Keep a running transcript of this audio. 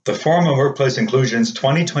The Forum on Workplace Inclusion's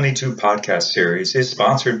 2022 podcast series is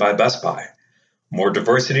sponsored by Best Buy. More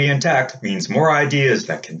diversity in tech means more ideas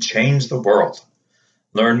that can change the world.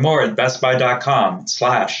 Learn more at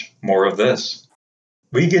bestbuy.com/more of this.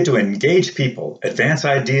 We get to engage people, advance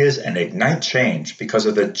ideas, and ignite change because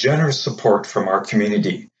of the generous support from our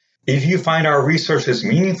community. If you find our resources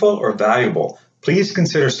meaningful or valuable, please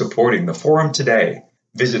consider supporting the Forum today.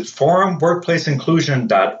 Visit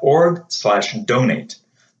forumworkplaceinclusion.org/donate.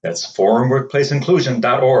 That's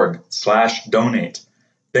forumworkplaceinclusion.org/donate.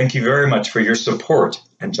 Thank you very much for your support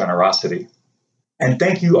and generosity. And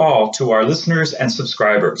thank you all to our listeners and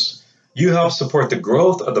subscribers. You help support the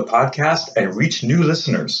growth of the podcast and reach new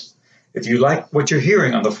listeners. If you like what you're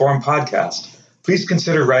hearing on the Forum podcast, please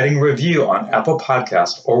consider writing a review on Apple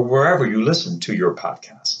Podcasts or wherever you listen to your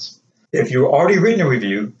podcasts. If you've already written a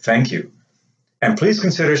review, thank you. And please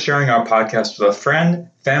consider sharing our podcast with a friend,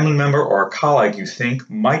 family member, or a colleague you think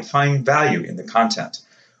might find value in the content.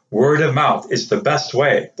 Word of mouth is the best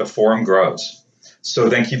way the Forum grows. So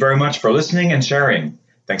thank you very much for listening and sharing.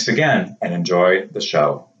 Thanks again, and enjoy the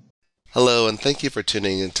show. Hello, and thank you for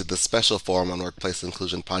tuning into the special Forum on Workplace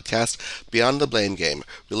Inclusion podcast, Beyond the Blame Game,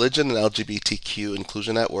 Religion and LGBTQ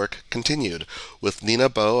Inclusion at Work, continued, with Nina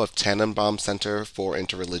Bowe of Tannenbaum Center for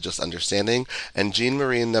Interreligious Understanding and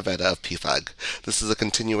Jean-Marie Nevada of PFAG. This is a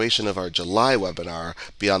continuation of our July webinar,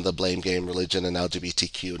 Beyond the Blame Game, Religion and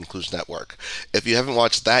LGBTQ Inclusion at Work. If you haven't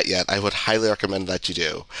watched that yet, I would highly recommend that you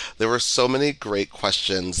do. There were so many great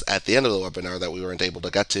questions at the end of the webinar that we weren't able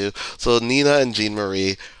to get to, so Nina and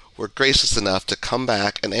Jean-Marie were gracious enough to come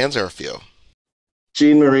back and answer a few.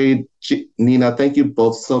 Jean-Marie, Nina, thank you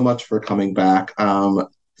both so much for coming back. It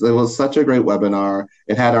was such a great webinar.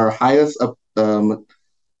 It had our highest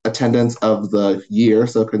attendance of the year,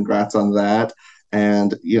 so congrats on that.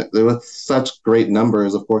 And there were such great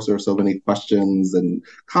numbers. Of course, there were so many questions and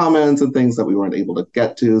comments and things that we weren't able to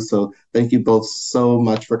get to. So thank you both so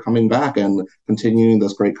much for coming back and continuing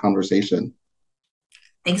this great conversation.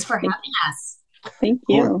 Thanks for having us. Thank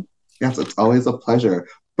you. Yes, it's always a pleasure.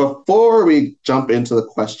 Before we jump into the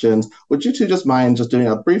questions, would you two just mind just doing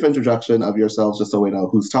a brief introduction of yourselves just so we know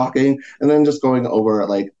who's talking, and then just going over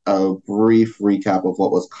like a brief recap of what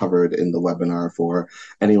was covered in the webinar for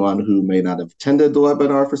anyone who may not have attended the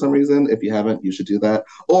webinar for some reason. If you haven't, you should do that.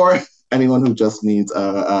 Or anyone who just needs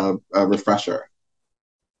a refresher.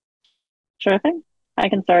 Sure thing. I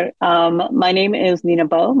can start. My name is Nina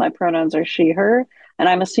Bowe. My pronouns are she, her. And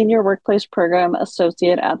I'm a Senior Workplace Program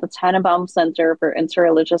Associate at the Tannenbaum Center for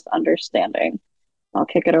Interreligious Understanding. I'll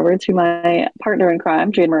kick it over to my partner in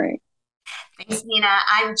crime, Jean-Marie. Thanks, Nina.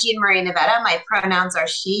 I'm Jean-Marie Nevada. My pronouns are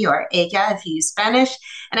she or ella if you use Spanish.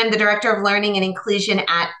 And I'm the Director of Learning and Inclusion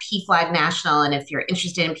at PFLAG National. And if you're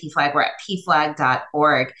interested in PFLAG, we're at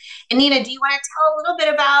pflag.org. And Nina, do you want to tell a little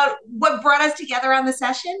bit about what brought us together on the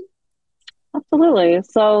session? Absolutely.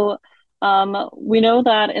 So we know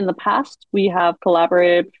that in the past, we have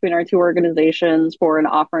collaborated between our two organizations for an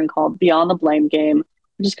offering called Beyond the Blame Game,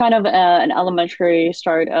 which is kind of an elementary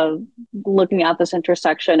start of looking at this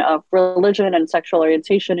intersection of religion and sexual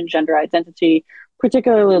orientation and gender identity,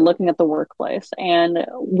 particularly looking at the workplace. And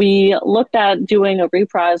we looked at doing a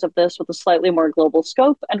reprise of this with a slightly more global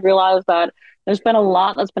scope and realized that there's been a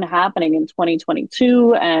lot that's been happening in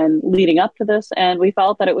 2022 and leading up to this. And we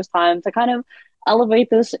felt that it was time to kind of elevate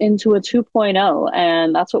this into a 2.0.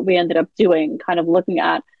 And that's what we ended up doing, kind of looking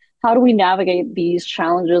at how do we navigate these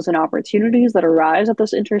challenges and opportunities that arise at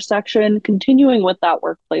this intersection, continuing with that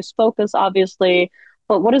workplace focus, obviously.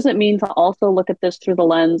 But what does it mean to also look at this through the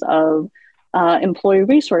lens of employee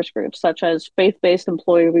resource groups, such as faith-based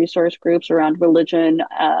employee resource groups around religion,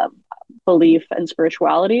 belief, and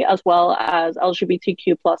spirituality, as well as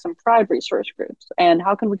LGBTQ plus and pride resource groups? And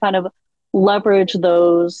how can we kind of leverage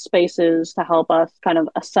those spaces to help us kind of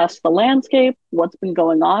assess the landscape, what's been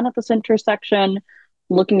going on at this intersection,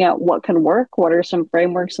 looking at what can work, what are some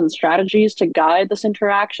frameworks and strategies to guide this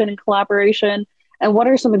interaction and collaboration, and what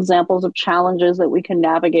are some examples of challenges that we can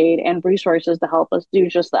navigate and resources to help us do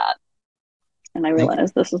just that. And I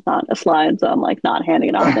realize this is not a slide, so I'm like not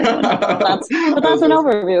handing it off to anyone. But that's an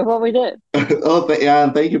overview of what we did. Yeah,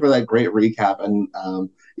 and thank you for that great recap. And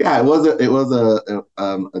it was a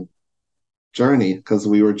journey, because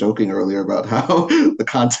we were joking earlier about how the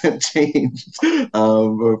content changed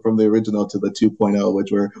from the original to the 2.0,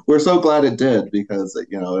 which we're so glad it did, because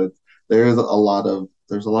there's a lot to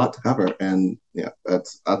cover, and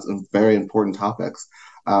that's very important topics.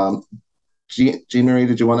 Jean-Marie,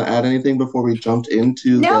 did you want to add anything before we jumped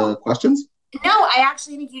into the questions? No, I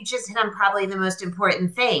actually think you just hit on probably the most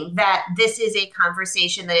important thing, that this is a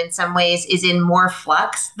conversation that in some ways is in more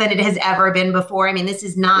flux than it has ever been before. I mean, this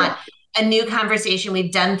is not Yeah. a new conversation.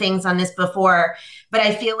 We've done things on this before, but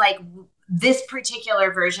I feel like this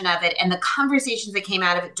particular version of it and the conversations that came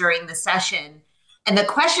out of it during the session and the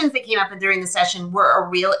questions that came up during the session were a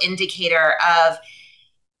real indicator of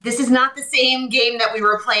this is not the same game that we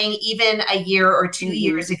were playing even a year or 2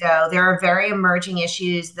 years Hmm. ago. There are very emerging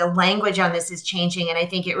issues. The language on this is changing. And I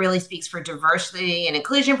think it really speaks for diversity and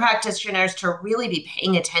inclusion practitioners to really be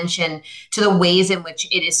paying attention to the ways in which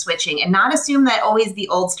it is switching and not assume that always the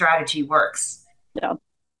old strategy works. Yeah.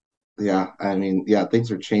 Yeah. I mean, yeah, things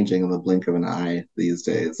are changing in the blink of an eye these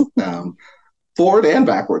days. Forward and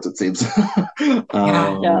backwards, it seems.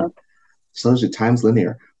 Yeah. Yeah. Shows you time's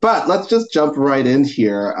linear. But let's just jump right in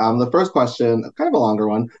here. The first question, kind of a longer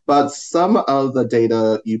one, but some of the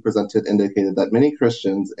data you presented indicated that many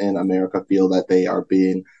Christians in America feel that they are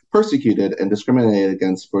being persecuted and discriminated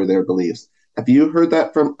against for their beliefs. Have you heard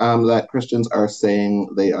that from that Christians are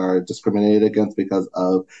saying they are discriminated against because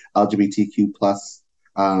of LGBTQ plus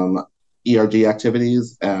ERG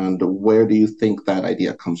activities? And where do you think that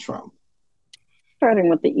idea comes from? Starting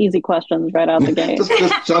with the easy questions right out the gate.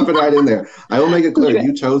 Just jumping right in there. I will make it Which is clear great.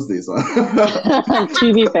 you chose these.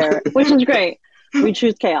 To be fair, which is great. We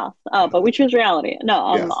choose chaos, but we choose reality.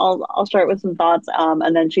 No, Yes. I'll start with some thoughts,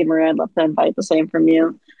 and then Jean Marie, I'd love to invite the same from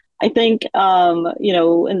you. I think,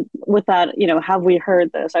 and with that, have we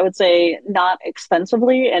heard this? I would say not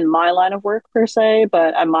extensively in my line of work per se,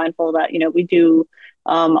 but I'm mindful that we do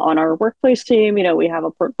on our workplace team. We have a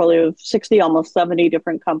portfolio of 60, almost 70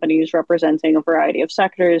 different companies representing a variety of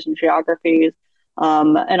sectors and geographies,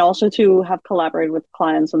 and also to have collaborated with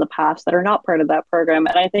clients in the past that are not part of that program.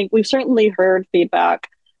 And I think we've certainly heard feedback,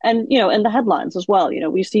 and in the headlines as well.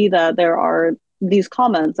 We see that there are these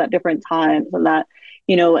comments at different times, and that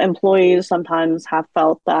employees sometimes have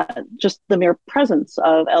felt that just the mere presence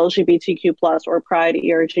of LGBTQ plus or Pride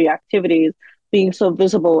ERG activities being so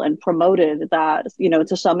visible and promoted, that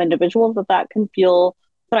to some individuals that can feel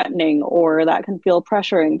threatening or that can feel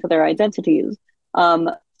pressuring to their identities.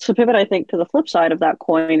 To pivot, I think, to the flip side of that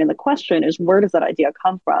coin, and the question is, where does that idea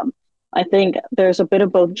come from? I think there's a bit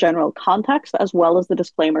of both general context as well as the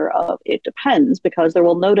disclaimer of it depends, because there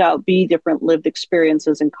will no doubt be different lived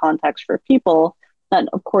experiences and context for people that,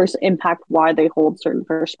 of course, impact why they hold certain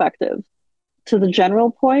perspectives. To the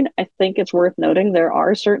general point, I think it's worth noting there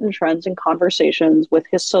are certain trends and conversations with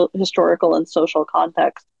historical and social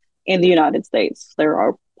context in the United States. There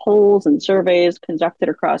are polls and surveys conducted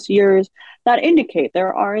across years that indicate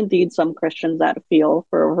there are indeed some Christians that feel,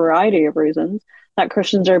 for a variety of reasons, that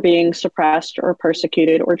Christians are being suppressed or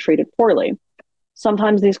persecuted or treated poorly.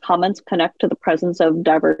 Sometimes these comments connect to the presence of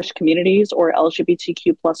diverse communities or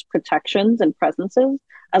LGBTQ plus protections and presences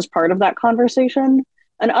as part of that conversation.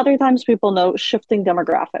 And other times people note shifting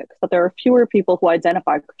demographics, that there are fewer people who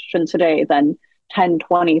identify Christian today than 10,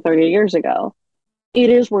 20, 30 years ago.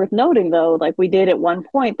 It is worth noting, though, like we did at one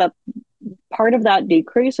point, that part of that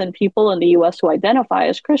decrease in people in the US who identify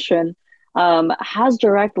as Christian has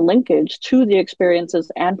direct linkage to the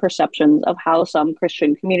experiences and perceptions of how some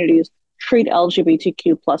Christian communities treat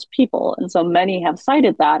LGBTQ plus people. And so many have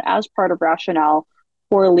cited that as part of rationale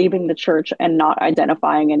for leaving the church and not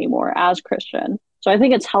identifying anymore as Christian. So I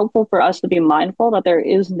think it's helpful for us to be mindful that there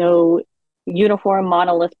is no uniform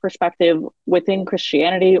monolith perspective within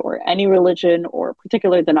Christianity or any religion or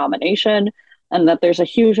particular denomination, and that there's a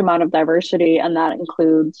huge amount of diversity, and that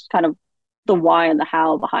includes kind of the why and the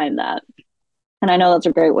how behind that. And I know that's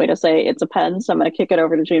a great way to say it depends. So I'm going to kick it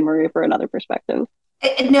over to Jean Marie for another perspective.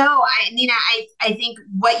 No, Nina, I think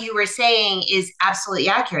what you were saying is absolutely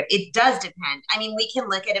accurate. It does depend. I mean, we can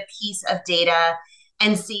look at a piece of data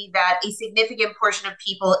and see that a significant portion of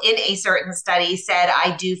people in a certain study said,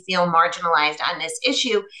 I do feel marginalized on this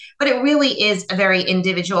issue, but it really is a very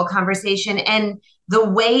individual conversation. And the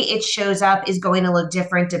way it shows up is going to look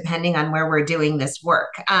different depending on where we're doing this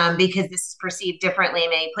work, because this is perceived differently in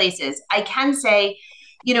many places. I can say,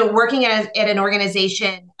 working at an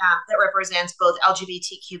organization that represents both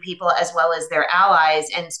LGBTQ people as well as their allies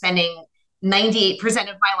and spending 98%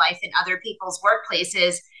 of my life in other people's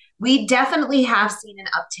workplaces, we definitely have seen an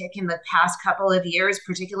uptick in the past couple of years,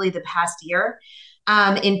 particularly the past year,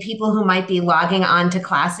 in people who might be logging on to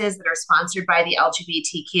classes that are sponsored by the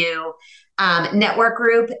LGBTQ network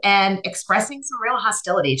group and expressing some real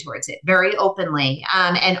hostility towards it very openly.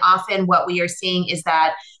 And often what we are seeing is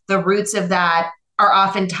that the roots of that are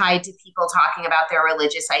often tied to people talking about their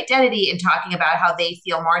religious identity and talking about how they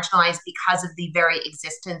feel marginalized because of the very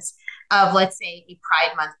existence of, let's say, a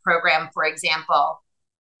Pride Month program, for example.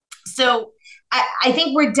 So I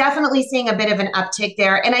think we're definitely seeing a bit of an uptick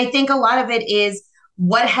there. And I think a lot of it is,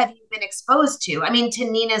 what have you been exposed to? I mean, to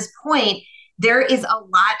Nina's point, there is a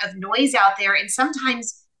lot of noise out there. And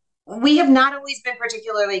sometimes we have not always been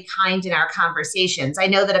particularly kind in our conversations. I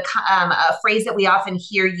know that a phrase that we often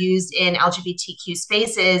hear used in LGBTQ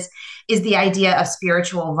spaces is the idea of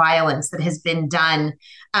spiritual violence that has been done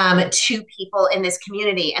to people in this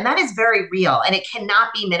community. And that is very real and it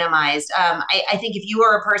cannot be minimized. I think if you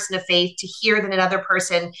are a person of faith, to hear that another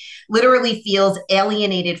person literally feels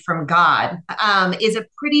alienated from God is a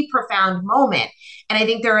pretty profound moment. And I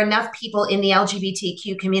think there are enough people in the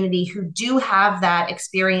LGBTQ community who do have that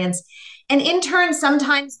experience. And in turn,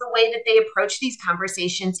 sometimes the way that they approach these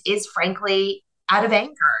conversations is frankly out of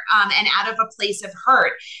anger and out of a place of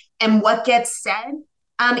hurt. And what gets said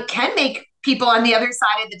can make people on the other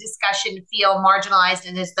side of the discussion feel marginalized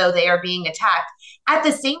and as though they are being attacked. At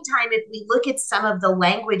the same time, if we look at some of the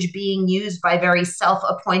language being used by very self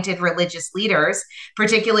appointed religious leaders,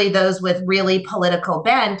 particularly those with really political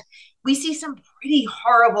bent, we see some pretty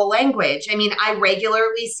horrible language. I mean, I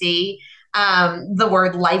regularly see the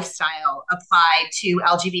word lifestyle applied to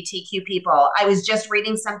LGBTQ people. I was just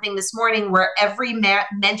reading something this morning where every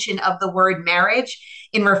mention of the word marriage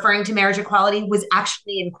in referring to marriage equality was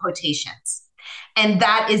actually in quotations. And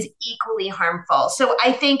that is equally harmful. So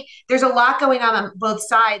I think there's a lot going on both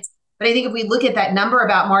sides. But I think if we look at that number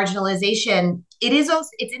about marginalization, it is also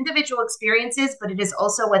it's individual experiences, but it is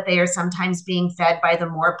also what they are sometimes being fed by the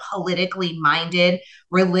more politically minded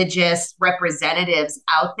religious representatives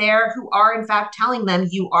out there who are in fact telling them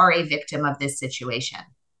you are a victim of this situation.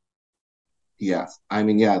 Yes. I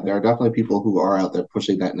mean, yeah, there are definitely people who are out there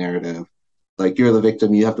pushing that narrative. Like, you're the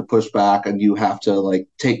victim, you have to push back and you have to like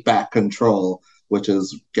take back control, which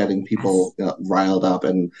is getting people, Yes. riled up.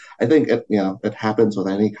 And I think it happens with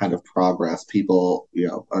any kind of progress. People,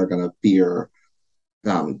 are going to fear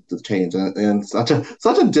the change, and such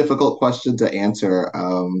a difficult question to answer.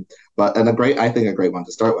 But and I think a great one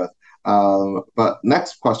to start with. But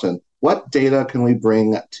next question: what data can we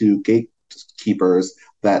bring to gatekeepers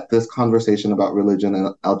that this conversation about religion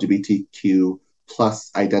and LGBTQ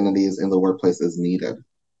plus identities in the workplace is needed?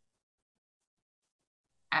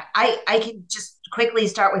 I can just quickly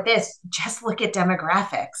start with this. Just look at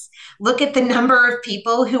demographics. Look at the number of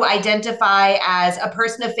people who identify as a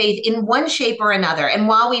person of faith in one shape or another. And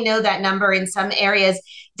while we know that number in some areas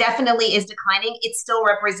definitely is declining, it still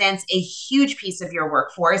represents a huge piece of your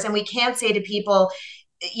workforce. And we can't say to people,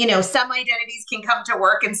 some identities can come to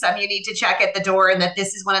work and some you need to check at the door, and that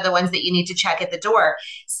this is one of the ones that you need to check at the door.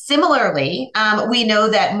 Similarly, we know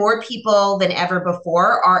that more people than ever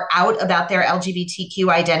before are out about their LGBTQ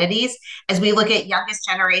identities. As we look at youngest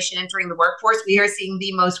generation entering the workforce, we are seeing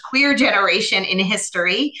the most queer generation in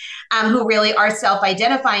history who really are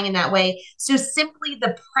self-identifying in that way. So simply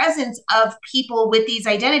the presence of people with these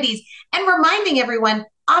identities and reminding everyone,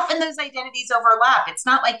 often those identities overlap. It's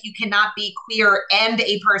not like you cannot be queer and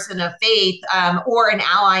a person of faith, or an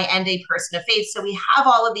ally and a person of faith. So we have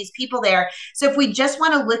all of these people there. So if we just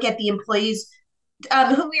want to look at the employees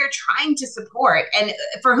whom we are trying to support and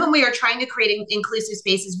for whom we are trying to create inclusive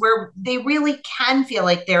spaces where they really can feel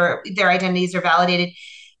like their identities are validated,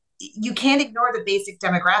 you can't ignore the basic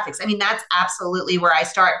demographics. I mean, that's absolutely where I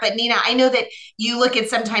start. But Nina, I know that you look at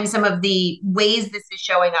sometimes some of the ways this is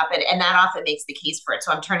showing up, and that often makes the case for it.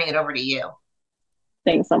 So I'm turning it over to you.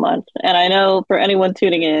 Thanks so much. And I know for anyone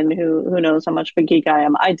tuning in who knows how much of a geek I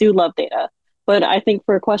am, I do love data. But I think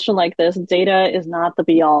for a question like this, data is not the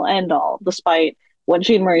be all end all, despite what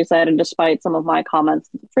Jean Marie said, and despite some of my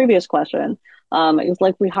comments in the previous question. It was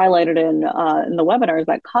like we highlighted in the webinars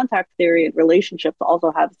that contact theory and relationships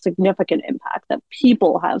also have significant impact, that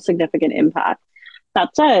people have significant impact.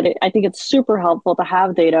 That said, I think it's super helpful to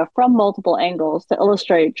have data from multiple angles to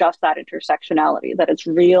illustrate just that intersectionality, that it's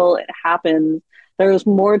real, it happens. There's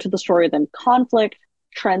more to the story than conflict.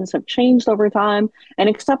 Trends have changed over time, and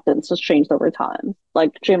acceptance has changed over time.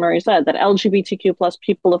 Like Jean Marie said, that LGBTQ plus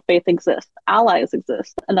people of faith exist, allies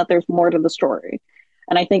exist, and that there's more to the story.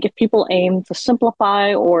 And I think if people aim to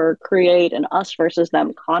simplify or create an us versus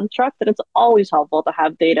them construct, that it's always helpful to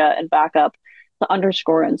have data and backup to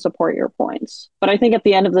underscore and support your points. But I think at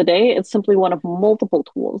the end of the day, it's simply one of multiple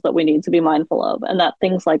tools that we need to be mindful of, and that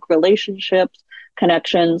things like relationships,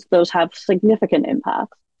 connections, those have significant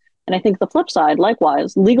impacts. And I think the flip side,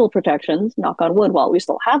 likewise, legal protections, knock on wood, while we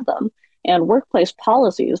still have them, and workplace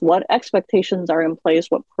policies, what expectations are in place,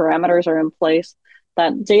 what parameters are in place,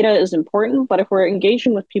 that data is important. But if we're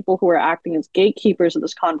engaging with people who are acting as gatekeepers of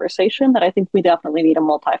this conversation, that I think we definitely need a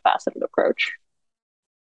multifaceted approach.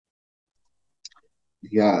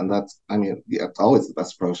 Yeah, and it's always the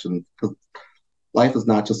best approach, and because life is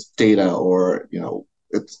not just data or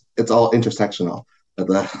it's all intersectional.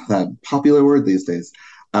 That popular word these days.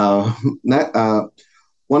 That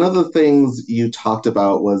One of the things you talked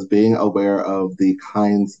about was being aware of the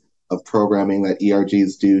kinds of programming that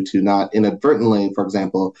ERGs do to not inadvertently, for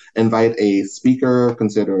example, invite a speaker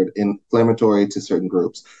considered inflammatory to certain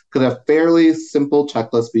groups. Could a fairly simple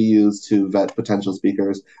checklist be used to vet potential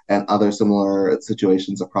speakers and other similar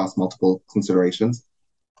situations across multiple considerations?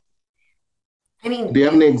 I mean, Do you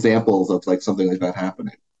have any examples of like something like that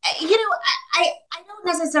happening? I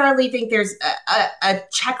don't necessarily think there's a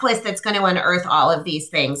checklist that's going to unearth all of these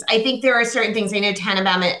things. I think there are certain things. I know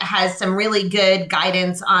Tannenbaum has some really good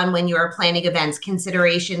guidance on when you are planning events,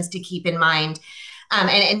 considerations to keep in mind.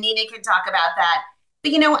 And Nina can talk about that.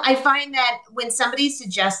 But, I find that when somebody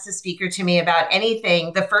suggests a speaker to me about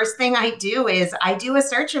anything, the first thing I do is I do a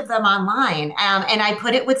search of them online, and I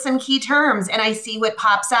put it with some key terms and I see what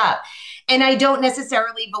pops up. And I don't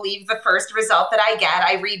necessarily believe the first result that I get.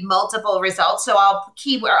 I read multiple results. So I'll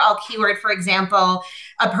keyword, for example,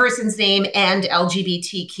 a person's name and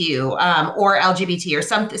LGBTQ, or LGBT,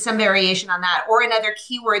 or some variation on that, or another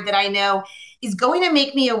keyword that I know is going to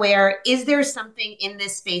make me aware. Is there something in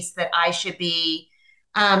this space that I should be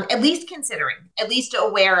at least considering, at least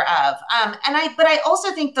aware of? But I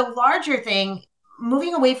also think the larger thing,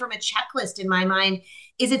 moving away from a checklist in my mind,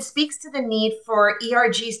 is it speaks to the need for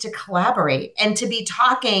ERGs to collaborate and to be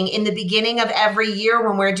talking in the beginning of every year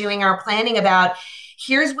when we're doing our planning about,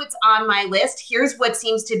 here's what's on my list, here's what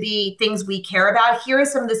seems to be things we care about, here are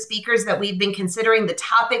some of the speakers that we've been considering, the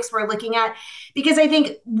topics we're looking at. Because I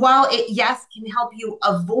think while it, yes, can help you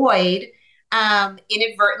avoid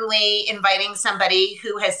inadvertently inviting somebody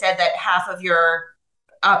who has said that half of your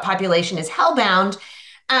population is hellbound,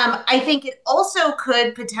 I think it also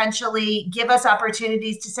could potentially give us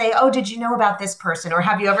opportunities to say, oh, did you know about this person? Or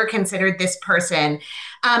have you ever considered this person?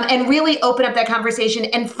 And really open up that conversation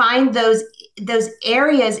and find those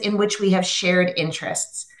areas in which we have shared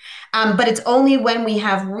interests. But it's only when we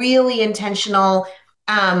have really intentional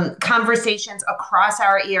conversations across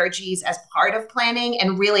our ERGs as part of planning.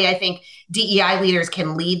 And really, I think DEI leaders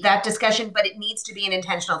can lead that discussion, but it needs to be an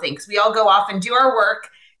intentional thing, because we all go off and do our work,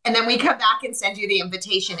 and then we come back and send you the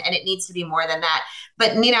invitation, and it needs to be more than that.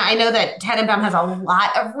 But Nina, I know that Tannenbaum has a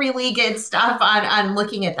lot of really good stuff on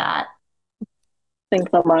looking at that. Thanks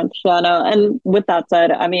so much. Yeah, no, and with that said,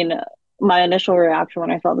 I mean, my initial reaction when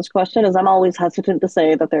I saw this question is I'm always hesitant to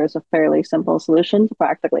say that there's a fairly simple solution to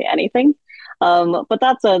practically anything. But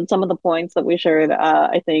that said, some of the points that we shared,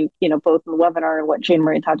 I think, both in the webinar and what Jean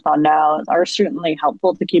Marie touched on now are certainly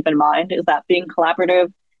helpful to keep in mind, is that being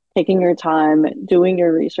collaborative, taking your time, doing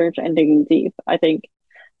your research, and digging deep. I think,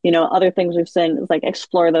 other things we've seen is like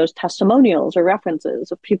explore those testimonials or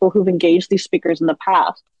references of people who've engaged these speakers in the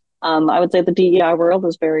past. I would say the DEI world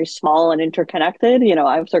is very small and interconnected.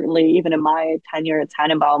 I've certainly, even in my tenure at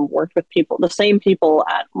Tannenbaum, worked with the same people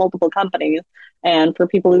at multiple companies. And for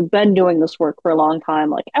people who've been doing this work for a long time,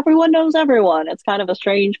 like everyone knows everyone. It's kind of a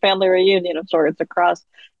strange family reunion of sorts across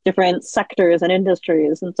different sectors and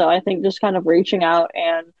industries. And so I think just kind of reaching out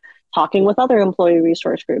and talking with other employee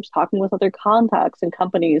resource groups, talking with other contacts and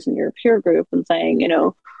companies in your peer group and saying,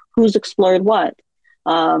 who's explored what.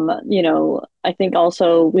 I think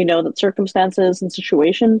also we know that circumstances and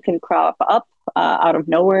situations can crop up out of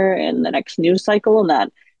nowhere in the next news cycle, and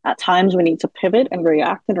that at times we need to pivot and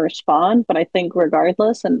react and respond. But I think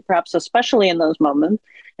regardless, and perhaps especially in those moments,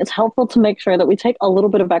 it's helpful to make sure that we take a little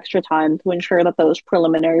bit of extra time to ensure that those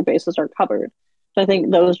preliminary bases are covered. So I think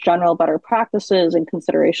those general better practices and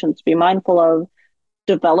considerations to be mindful of,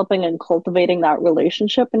 developing and cultivating that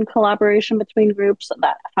relationship and collaboration between groups,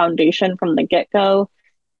 that foundation from the get-go.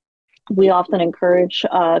 We often encourage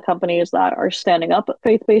companies that are standing up at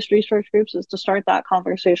faith-based research groups is to start that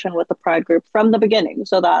conversation with the Pride group from the beginning,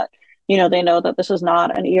 so that they know that this is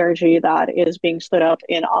not an ERG that is being stood up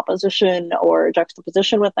in opposition or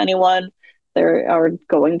juxtaposition with anyone. There are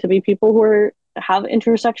going to be people who have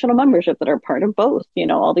intersectional membership that are part of both,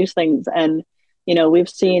 all these things. And we've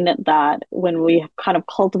seen that when we kind of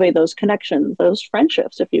cultivate those connections, those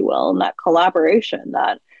friendships, if you will, and that collaboration,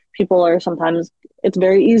 that people are sometimes, it's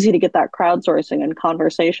very easy to get that crowdsourcing and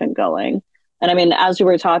conversation going. And I mean, as you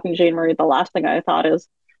were talking, Jane Marie, the last thing I thought is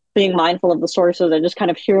being mindful of the sources. I just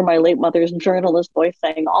kind of hear my late mother's journalist voice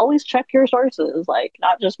saying, always check your sources, like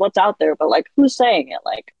not just what's out there, but like who's saying it,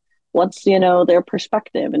 like what's, their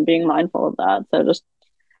perspective, and being mindful of that. So just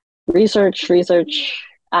research,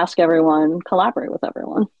 ask everyone, collaborate with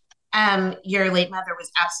everyone. Your late mother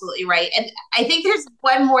was absolutely right. And I think there's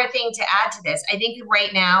one more thing to add to this. I think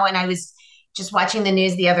right now, and I was just watching the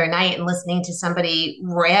news the other night and listening to somebody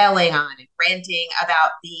railing on and ranting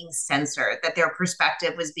about being censored, that their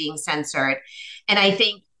perspective was being censored. And I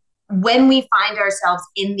think when we find ourselves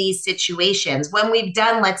in these situations, when we've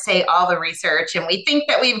done, let's say, all the research and we think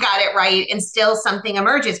that we've got it right and still something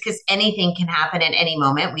emerges, because anything can happen at any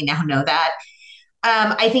moment, we now know that.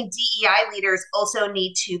 I think DEI leaders also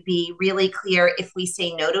need to be really clear if we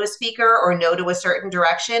say no to a speaker or no to a certain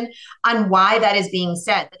direction on why that is being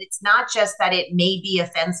said. That it's not just that it may be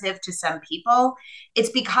offensive to some people,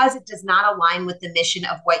 it's because it does not align with the mission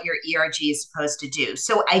of what your ERG is supposed to do.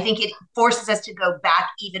 So I think it forces us to go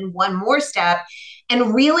back even one more step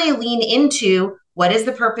and really lean into what is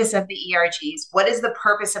the purpose of the ERGs? What is the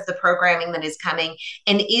purpose of the programming that is coming?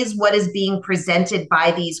 And is what is being presented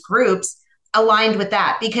by these groups aligned with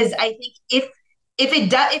that? Because I think if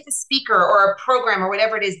a speaker or a program or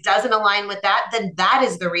whatever it is doesn't align with that, then that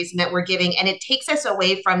is the reason that we're giving, and it takes us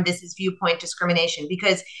away from this is viewpoint discrimination,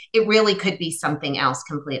 because it really could be something else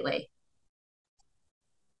completely.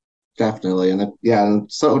 Definitely,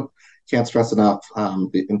 and so can't stress enough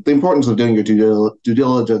the importance of doing your due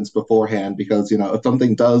diligence beforehand, because if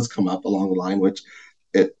something does come up along the line, which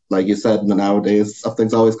it, like you said, nowadays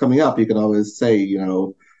something's always coming up, you can always say,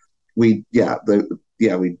 we dotted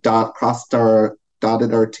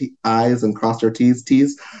our I's and crossed our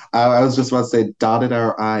T's. I was just about to say dotted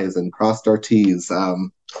our I's and crossed our T's.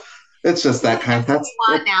 It's just that kind. That's what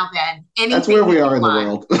we want now, Ben. Anything that's where we are in the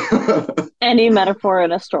world. Any metaphor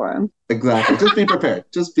in a storm. Exactly. Just be prepared.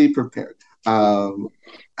 Just be prepared. Moving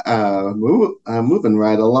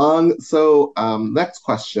right along. So, next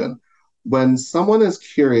question. When someone is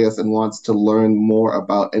curious and wants to learn more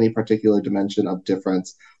about any particular dimension of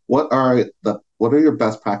difference, what are your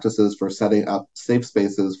best practices for setting up safe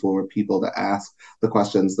spaces for people to ask the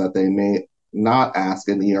questions that they may not ask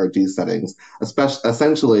in ERG settings?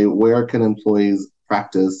 Essentially, where can employees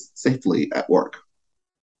practice safely at work?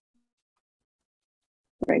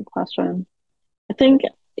 Great question. I think,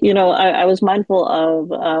 I was mindful of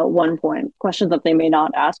one point, questions that they may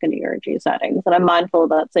not ask in ERG settings. And I'm mindful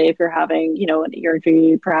that, say, if you're having, an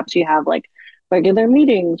ERG, perhaps you have like regular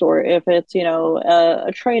meetings, or if it's,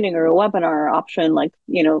 a training or a webinar option, like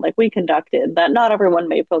we conducted, that not everyone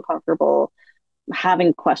may feel comfortable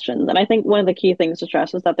having questions. And I think one of the key things to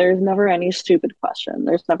stress is that there's never any stupid question.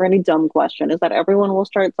 There's never any dumb question, is that everyone will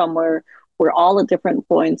start somewhere. We're all at different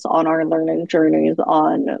points on our learning journeys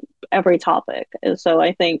on every topic. And so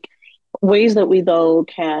I think ways that we, though,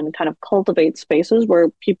 can kind of cultivate spaces where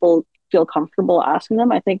people feel comfortable asking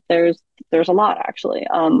them, I think there's a lot, actually.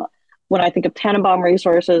 When I think of Tannenbaum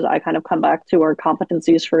resources, I kind of come back to our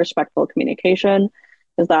competencies for respectful communication.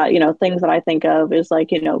 Is that, things that I think of is like,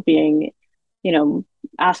 being,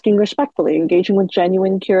 asking respectfully, engaging with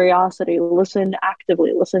genuine curiosity, listen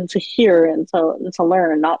actively, listen to hear and to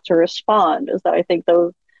learn, not to respond. Is that I think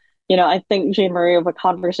those, I think, Jean Marie, of a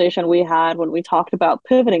conversation we had when we talked about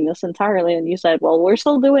pivoting this entirely, and you said, well, we're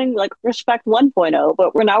still doing like respect 1.0,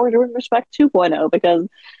 but we're doing respect 2.0 because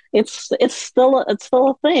it's still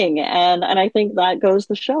a thing. And I think that goes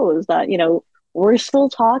to show is that, we're still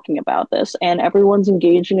talking about this and everyone's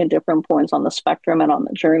engaging at different points on the spectrum and on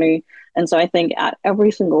the journey. And so I think at every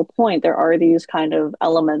single point, there are these kind of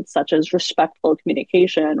elements such as respectful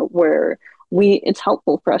communication where it's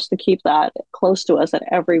helpful for us to keep that close to us at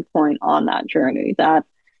every point on that journey. That,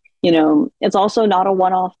 it's also not a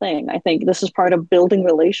one-off thing. I think this is part of building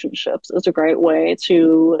relationships. Is a great way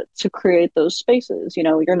to create those spaces.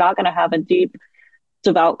 You're not going to have a deep,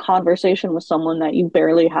 devout conversation with someone that you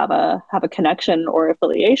barely have a connection or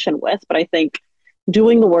affiliation with. But I think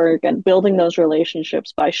doing the work and building those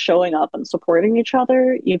relationships by showing up and supporting each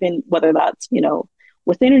other, even whether that's,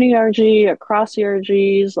 within an ERG, across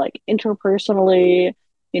ERGs, like interpersonally,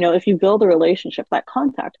 if you build a relationship, that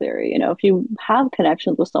contact theory, if you have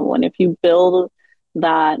connections with someone, if you build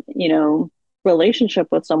that, relationship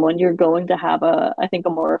with someone, you're going to have I think, a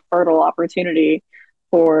more fertile opportunity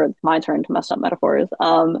for my turn to mess up metaphors,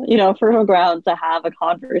 fertile ground to have a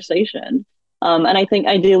conversation. And I think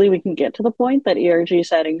ideally we can get to the point that ERG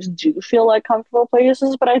settings do feel like comfortable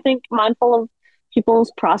places, but I think mindful of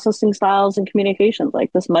people's processing styles and communications,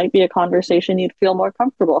 like this might be a conversation you'd feel more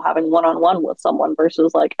comfortable having one-on-one with someone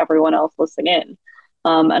versus like everyone else listening in.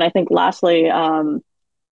 And I think lastly, I'm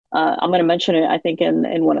going to mention it, I think,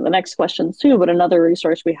 in one of the next questions too, but another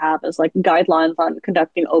resource we have is like guidelines on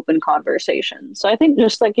conducting open conversations. So I think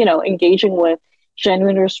just like, engaging with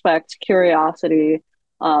genuine respect, curiosity.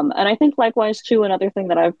 And I think likewise too, another thing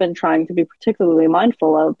that I've been trying to be particularly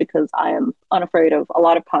mindful of, because I am unafraid of a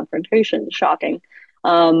lot of confrontation, shocking,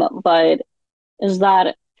 but is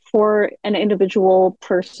that for an individual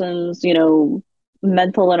person's,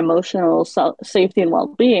 mental and emotional safety and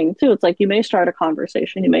well-being too. It's like you may start a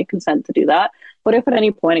conversation, you may consent to do that, but if at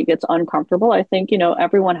any point it gets uncomfortable, I think,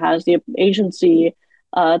 everyone has the agency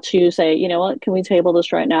to say, you know what, can we table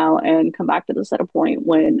this right now and come back to this at a point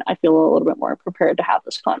when I feel a little bit more prepared to have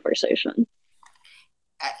this conversation.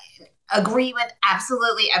 Agree with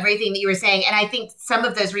absolutely everything that you were saying. And I think some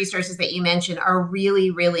of those resources that you mentioned are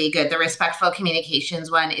really, really good. The respectful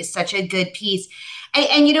communications one is such a good piece.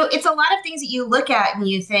 And it's a lot of things that you look at and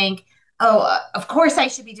you think, oh, of course I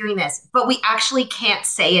should be doing this, but we actually can't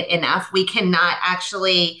say it enough. We cannot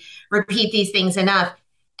actually repeat these things enough.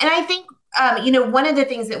 And I think one of the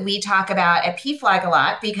things that we talk about at PFLAG a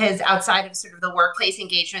lot, because outside of sort of the workplace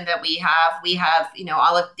engagement that we have,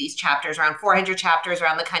 all of these chapters, around 400 chapters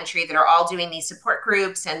around the country that are all doing these support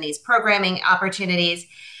groups and these programming opportunities.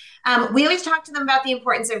 We always talk to them about the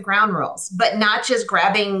importance of ground rules, but not just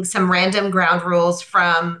grabbing some random ground rules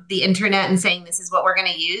from the internet and saying this is what we're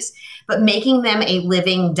going to use, but making them a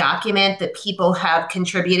living document that people have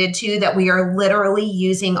contributed to, that we are literally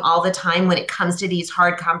using all the time when it comes to these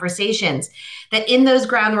hard conversations. That in those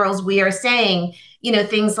ground rules, we are saying,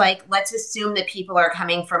 things like, let's assume that people are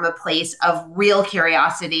coming from a place of real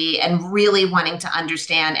curiosity and really wanting to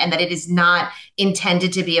understand, and that it is not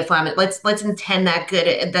intended to be a flammable. Let's intend that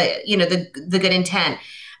the good intent.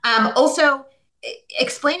 Also,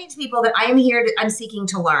 explaining to people that I'm seeking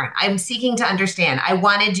to learn. I'm seeking to understand. I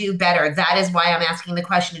want to do better. That is why I'm asking the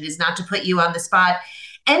question. It is not to put you on the spot.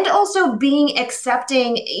 And also being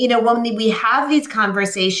accepting, when we have these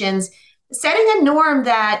conversations, setting a norm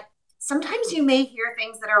that sometimes you may hear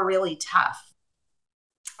things that are really tough.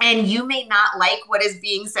 And you may not like what is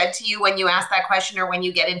being said to you when you ask that question or when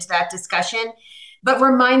you get into that discussion, but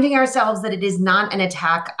reminding ourselves that it is not an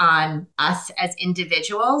attack on us as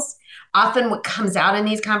individuals. Often what comes out in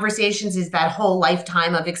these conversations is that whole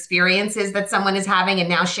lifetime of experiences that someone is having and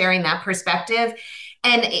now sharing that perspective.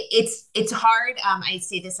 And it's hard. I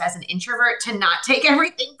say this as an introvert, to not take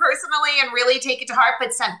everything personally and really take it to heart,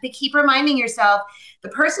 but keep reminding yourself, the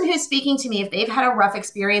person who's speaking to me, if they've had a rough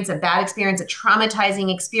experience, a bad experience, a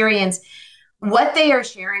traumatizing experience, what they are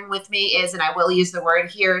sharing with me is, and I will use the word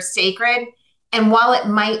here, sacred. And while it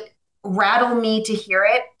might rattle me to hear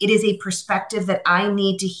it, it is a perspective that I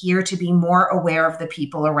need to hear to be more aware of the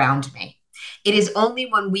people around me. It is only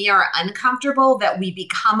when we are uncomfortable that we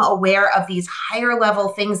become aware of these higher level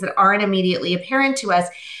things that aren't immediately apparent to us.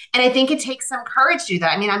 And I think it takes some courage to do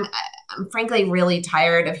that. I mean, I'm frankly really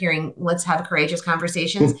tired of hearing, let's have courageous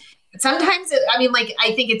conversations. Sometimes,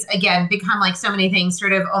 I think it's, again, become like so many things,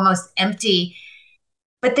 sort of almost empty.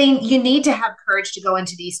 But you need to have courage to go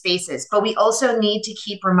into these spaces. But we also need to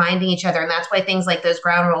keep reminding each other. And that's why things like those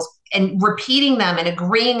ground rules and repeating them and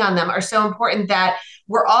agreeing on them are so important, that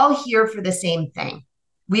we're all here for the same thing.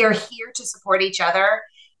 We are here to support each other.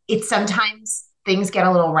 It's sometimes things get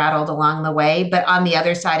a little rattled along the way, but on the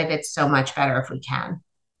other side of it, it's so much better if we can.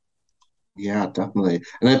 Yeah, definitely.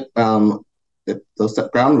 And if those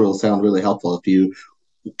ground rules sound really helpful, if you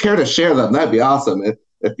care to share them, that'd be awesome.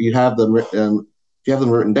 If you have them,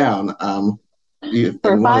 written down, you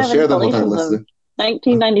want to share them with our listeners.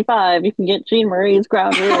 1995, you can get Jean Marie's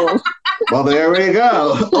ground rules. Well, there we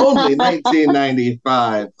go. Only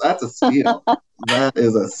 1995. That's a steal. That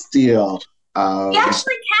is a steal. We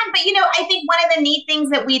actually can, but I think one of the neat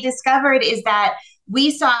things that we discovered is that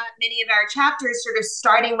we saw many of our chapters sort of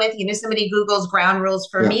starting with, somebody Googles ground rules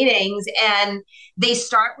for meetings, and they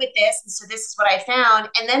start with this. And so this is what I found.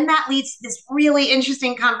 And then that leads to this really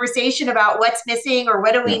interesting conversation about what's missing, or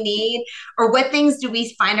what do we need, or what things do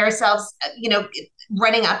we find ourselves,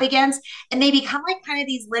 running up against. And they become like kind of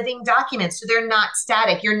these living documents. So they're not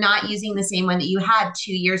static. You're not using the same one that you had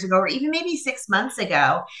 2 years ago, or even maybe 6 months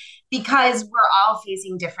ago, because we're all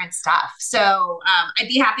facing different stuff. So I'd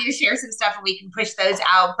be happy to share some stuff and we can push those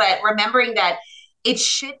out. But remembering that it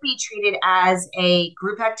should be treated as a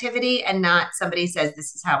group activity and not somebody says,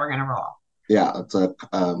 this is how we're going to roll. Yeah, it's a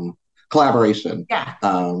collaboration. Yeah.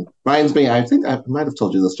 Reminds me, I think I might have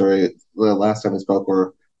told you the story the last time we spoke,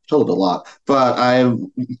 or told it a lot. But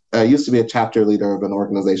I used to be a chapter leader of an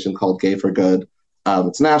organization called Gay for Good.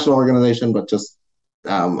 It's a national organization, but just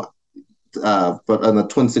but in the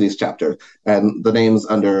Twin Cities chapter, and the name's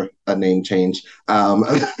under a name change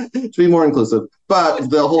to be more inclusive. But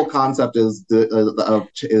the whole concept is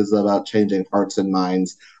about changing hearts and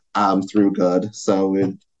minds through good. So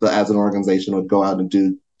we, as an organization, would go out and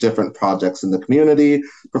do different projects in the community,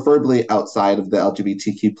 preferably outside of the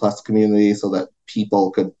LGBTQ plus community, so that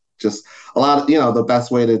people could just a lot of, you know, the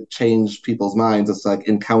best way to change people's minds is to like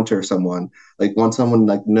encounter someone. Like once someone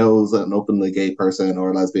like knows an openly gay person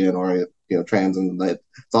or lesbian or, you know, trans, and like,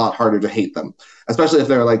 it's a lot harder to hate them, especially if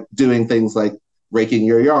they're like doing things like raking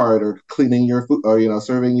your yard or cleaning your food or, you know,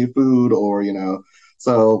 serving you food or, you know,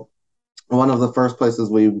 so one of the first places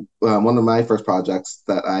one of my first projects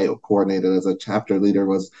that I coordinated as a chapter leader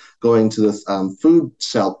was going to this food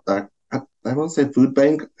shelter. I want to say food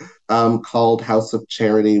bank called House of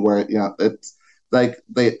Charity, where, you know, it's like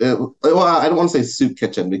well, I don't want to say soup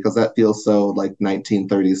kitchen because that feels so like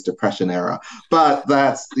 1930s depression era, but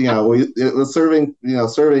that's, you know, it was serving, you know,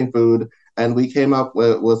 serving food, and we came up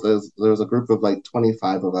with there was a group of like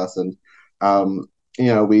 25 of us, and um, you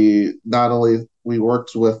know, we not only we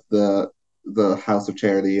worked with the House of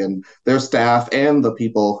Charity and their staff, and the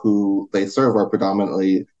people who they serve are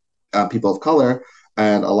predominantly people of color,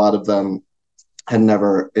 and a lot of them had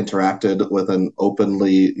never interacted with an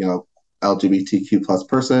openly, you know, LGBTQ plus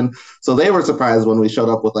person. So they were surprised when we showed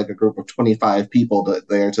up with like a group of 25 people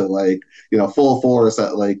there to like, you know, full force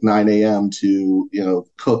at like 9 a.m. to, you know,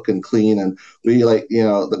 cook and clean. And we like, you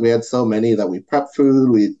know, we had so many that we prepped food,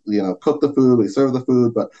 we, you know, cooked the food, we served the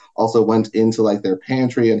food, but also went into like their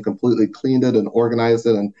pantry and completely cleaned it and organized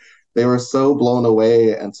it. And they were so blown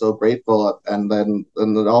away and so grateful, and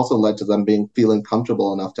it also led to them feeling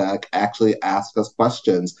comfortable enough to actually ask us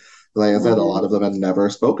questions. Like I said, a lot of them had never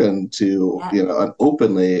spoken to, you know, an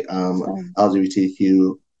openly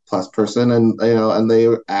LGBTQ plus person, and, you know, and they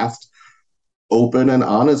asked open and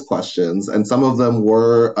honest questions, and some of them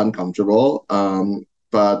were uncomfortable,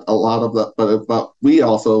 but a lot of but we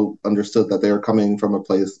also understood that they were coming from a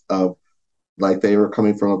place of like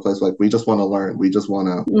we just want to learn, we just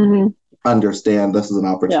want to understand, this is an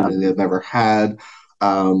opportunity they've never had.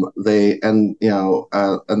 And they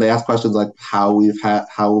ask questions like how we've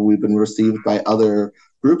been received by other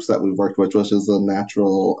groups that we've worked with, which is a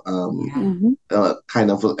natural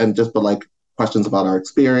kind of, and just but like questions about our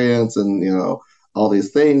experience and, you know, all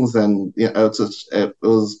these things. And, you know, it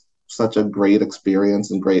was such a great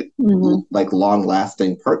experience and great like long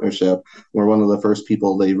lasting partnership. We're one of the first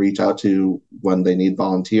people they reach out to when they need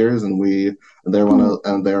volunteers, and they're one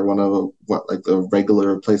of what like the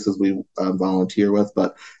regular places we volunteer with.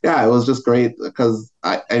 But yeah, it was just great because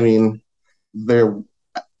I mean there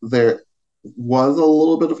was a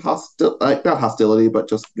little bit of not hostility, but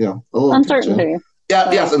just, you know, a little uncertainty.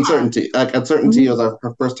 tension. Yes, uncertainty. Like uncertainty was our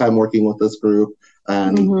first time working with this group,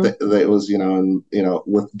 and it was, you know, and, you know,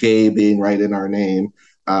 with gay being right in our name,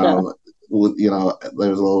 with, you know, there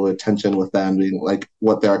was a little bit of tension with them being like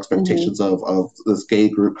what their expectations of this gay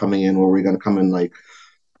group coming in, where we're going to come in like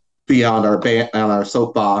beyond our on our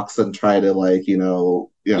soapbox and try to like, you know.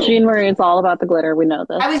 Jean Marie, it's all about the glitter. We know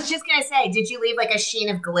this. I was just gonna say, did you leave like a sheen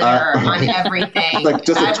of glitter on everything? Like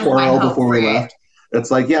just a twirl before we left.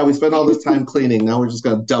 It's like, yeah, we spent all this time cleaning. Now we're just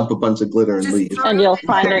going to dump a bunch of glitter and leave. And you'll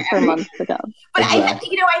find it for months to go. But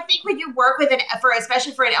exactly. I think when you work with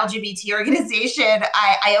especially for an LGBT organization,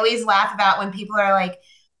 I always laugh about when people are like,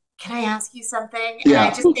 can I ask you something? And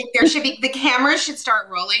I just think the cameras should start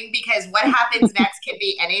rolling, because what happens next can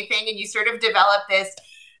be anything. And you sort of develop this,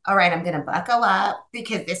 all right, I'm going to buckle up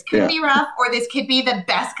because this could be rough, or this could be the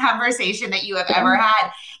best conversation that you have ever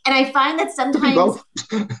had. And I find that sometimes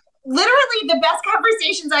literally the best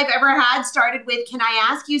conversations I've ever had started with, can I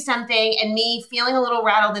ask you something? And me feeling a little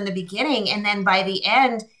rattled in the beginning. And then by the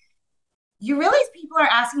end, you realize people are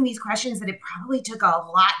asking these questions that it probably took a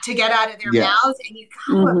lot to get out of their mouths. And you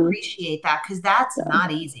kind of appreciate that, because that's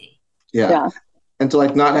not easy. Yeah. And to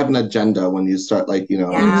like not have an agenda when you start like, you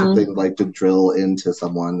know, something like to drill into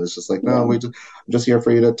someone. It's just like, no, I'm just here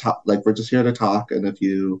for you to talk. Like, we're just here to talk. And if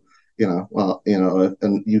you, you know, well, you know,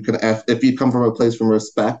 and you can, if you come from a place from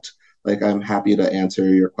respect, like, I'm happy to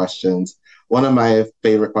answer your questions. One of my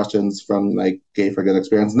favorite questions from like Gay for Good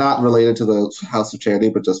experience, not related to the House of Charity,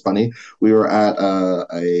 but just funny. We were at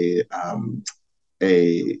a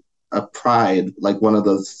Pride, like one of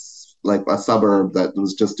those, like a suburb that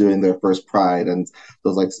was just doing their first Pride, and it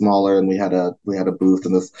was like smaller, and we had a booth,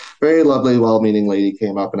 and this very lovely, well-meaning lady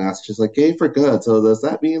came up and asked, she's like, Gay for Good, so does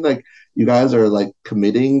that mean like you guys are like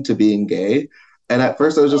committing to being gay? And at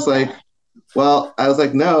first I was just like, well, I was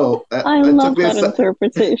like, no. I love that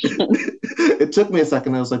interpretation. It took me a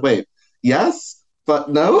second. I was like, wait, yes, but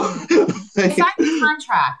no. I signed the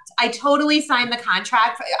contract. I totally signed the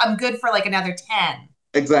contract. I'm good for like another 10.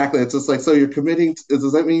 Exactly. It's just like, so you're committing.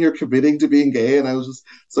 Does that mean you're committing to being gay? And I was just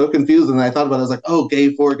so confused. And I thought about it. I was like, oh,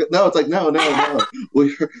 gay for good. No, it's like, no.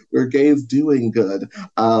 We're gays doing good.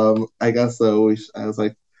 I guess so. I was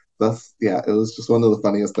like, that's yeah, it was just one of the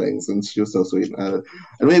funniest things, and she was so sweet. And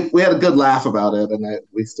we had a good laugh about it, and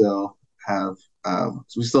we still have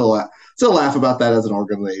so we still laugh about that as an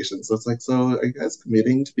organization. So it's like, so are you guys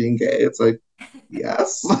committing to being gay? It's like,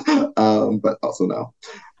 yes, but also no.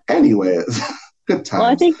 Anyways, good Well, times.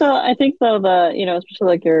 I think though the, especially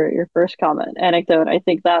like your first comment anecdote, I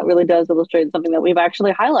think that really does illustrate something that we've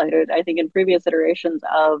actually highlighted, I think, in previous iterations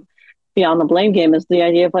of Beyond the Blame Game is the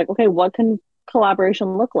idea of like, okay, what can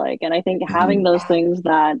collaboration look like? And I think having Mhm. those things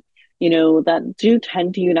that, that do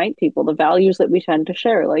tend to unite people, the values that we tend to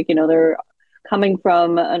share, like, they're coming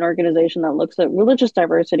from an organization that looks at religious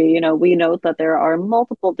diversity, we note that there are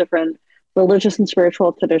multiple different religious and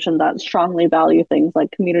spiritual traditions that strongly value things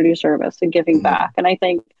like community service and giving back. Mhm. And I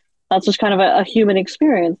think that's just kind of a human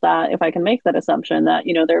experience that, if I can make that assumption, that,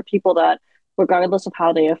 there are people that, regardless of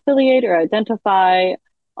how they affiliate or identify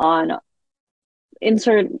on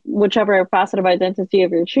insert whichever facet of identity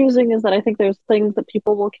of your choosing, is that I think there's things that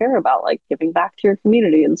people will care about, like giving back to your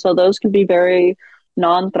community. And so those can be very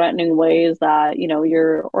non-threatening ways that,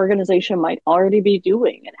 your organization might already be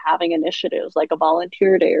doing and having initiatives like a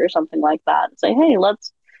volunteer day or something like that. And say, hey,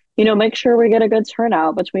 let's, make sure we get a good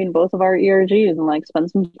turnout between both of our ERGs and like spend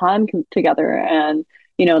some time together. And,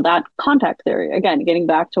 that contact theory, again, getting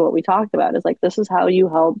back to what we talked about, is like, this is how you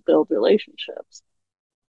help build relationships.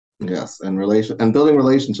 Yes, and building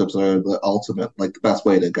relationships are the ultimate, like the best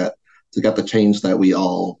way to get the change that we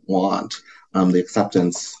all want, the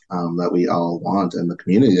acceptance that we all want, and the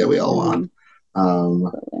community that we all Mm-hmm.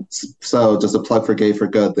 want. So, just a plug for Gay for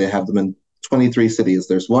Good. They have them in 23 cities.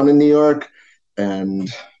 There's one in New York, and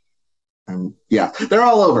yeah, they're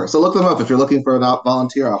all over. So look them up if you're looking for a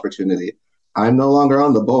volunteer opportunity. I'm no longer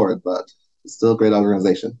on the board, but it's still a great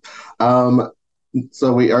organization.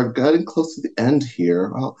 So we are getting close to the end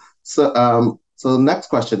here. Well, so the next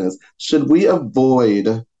question is: should we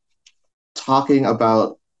avoid talking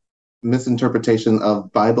about misinterpretation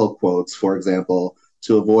of Bible quotes, for example,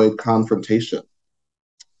 to avoid confrontation?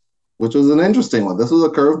 Which was an interesting one. This was a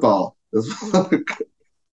curveball.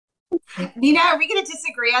 Nina, are we going to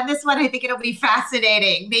disagree on this one? I think it'll be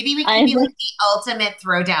fascinating. Maybe we can I be like the ultimate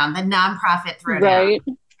throwdown, the nonprofit throwdown. right.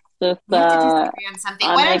 Just We have to disagree on something.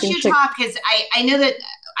 I'm Why don't making you sure. talk? Because I know that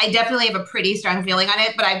I definitely have a pretty strong feeling on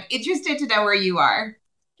it, but I'm interested to know where you are.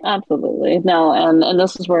 Absolutely. No, and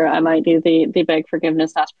this is where I might do the beg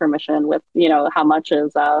forgiveness, ask permission with, how much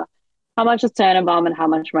is Tannenbaum and how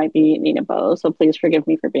much might be Nina Bo. So please forgive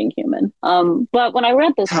me for being human. But when I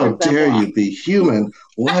read this, for How dare example, you be human?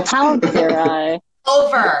 What? how dare I?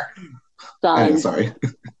 Over. Anyway, Done. sorry.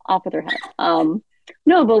 Off with her head.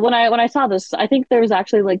 No, but when I saw this, I think there's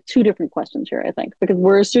actually like two different questions here, I think, because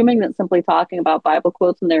we're assuming that simply talking about Bible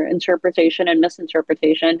quotes and their interpretation and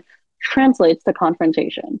misinterpretation translates to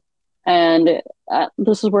confrontation. And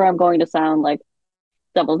this is where I'm going to sound like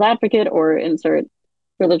devil's advocate or insert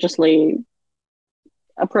religiously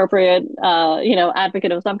appropriate,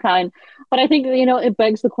 advocate of some kind. But I think, it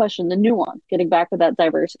begs the question, the nuance, getting back to that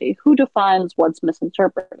diversity. Who defines what's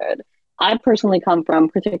misinterpreted? I personally come from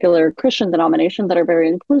particular Christian denominations that are very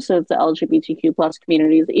inclusive to LGBTQ plus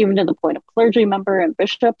communities, even to the point of clergy member and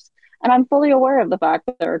bishops. And I'm fully aware of the fact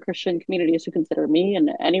that there are Christian communities who consider me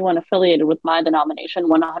and anyone affiliated with my denomination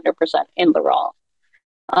 100% in the wrong.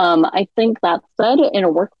 I think that said, in a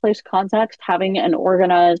workplace context, having an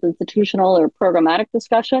organized institutional or programmatic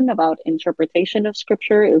discussion about interpretation of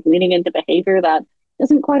scripture is leaning into behavior that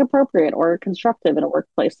isn't quite appropriate or constructive in a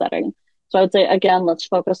workplace setting. So I would say, again, let's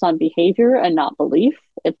focus on behavior and not belief.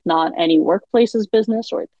 It's not any workplace's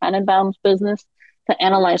business or Tannenbaum's business to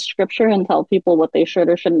analyze scripture and tell people what they should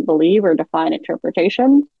or shouldn't believe or define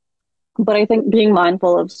interpretation. But I think being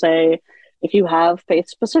mindful of, say, if you have faith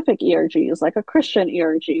specific ERGs, like a Christian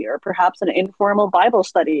ERG, or perhaps an informal Bible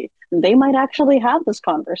study, they might actually have this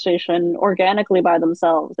conversation organically by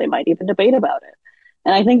themselves. They might even debate about it.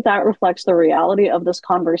 And I think that reflects the reality of this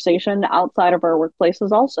conversation outside of our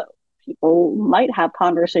workplaces also. People might have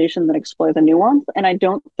conversations that explore the nuance, and I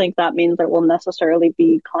don't think that means that will necessarily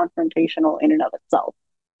be confrontational in and of itself.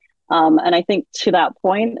 And I think to that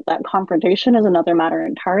point, that confrontation is another matter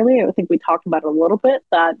entirely. I think we talked about it a little bit,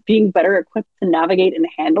 that being better equipped to navigate and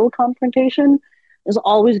handle confrontation is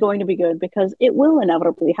always going to be good because it will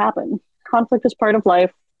inevitably happen. Conflict is part of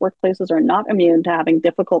life. Workplaces are not immune to having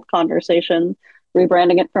difficult conversations,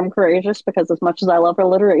 rebranding it from courageous because as much as I love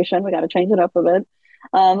alliteration, we got to change it up a bit.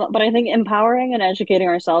 But I think empowering and educating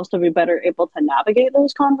ourselves to be better able to navigate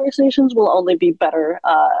those conversations will only be better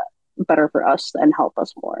for us and help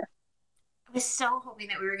us more. I was so hoping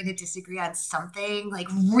that we were going to disagree on something like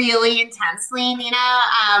really intensely, Nina,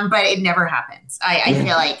 but it never happens. I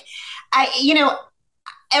feel like I,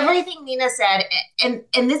 everything Nina said,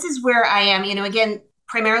 and this is where I am, again,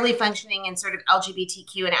 primarily functioning in sort of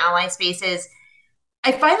LGBTQ and ally spaces.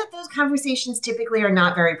 I find that those conversations typically are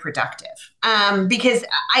not very productive, because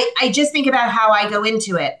I just think about how I go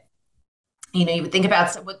into it. You would think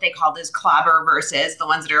about what they call those clobber verses, the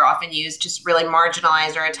ones that are often used to really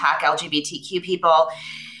marginalize or attack LGBTQ people.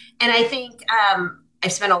 And I think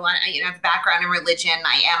I've spent a lot, I have a background in religion.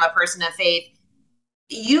 I am a person of faith.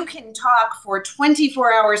 You can talk for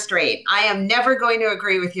 24 hours straight. I am never going to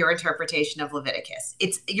agree with your interpretation of Leviticus.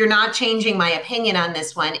 You're not changing my opinion on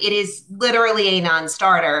this one. It is literally a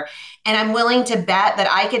non-starter. And I'm willing to bet that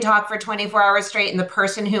I could talk for 24 hours straight, and the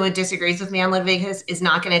person who disagrees with me on Leviticus is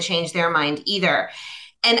not going to change their mind either.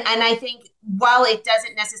 And I think while it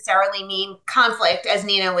doesn't necessarily mean conflict, as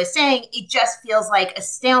Nina was saying, it just feels like a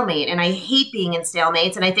stalemate. And I hate being in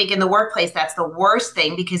stalemates. And I think in the workplace, that's the worst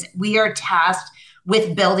thing, because we are tasked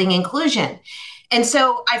with building inclusion. And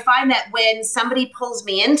so I find that when somebody pulls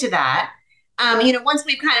me into that, once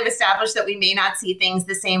we've kind of established that we may not see things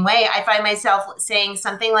the same way, I find myself saying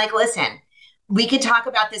something like, listen, we could talk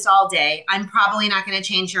about this all day. I'm probably not going to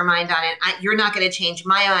change your mind on it. You're not going to change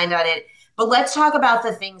my mind on it. But let's talk about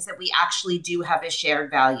the things that we actually do have as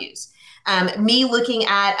shared values. Me looking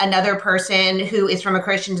at another person who is from a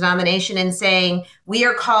Christian denomination and saying, we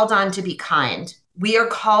are called on to be kind. We are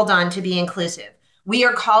called on to be inclusive. We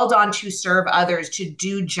are called on to serve others, to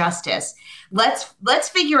do justice. Let's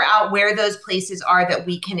figure out where those places are that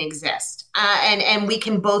we can exist, and we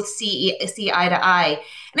can both see eye to eye.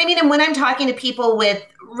 And when I'm talking to people with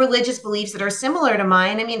religious beliefs that are similar to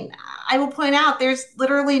mine, I will point out there's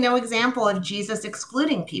literally no example of Jesus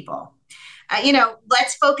excluding people.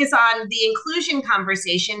 Let's focus on the inclusion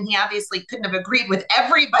conversation. He obviously couldn't have agreed with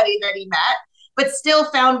everybody that he met, but still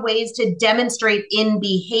found ways to demonstrate in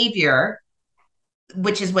behavior,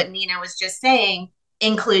 which is what Nina was just saying,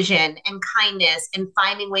 inclusion and kindness and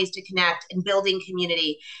finding ways to connect and building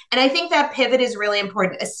community. And I think that pivot is really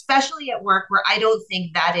important, especially at work, where I don't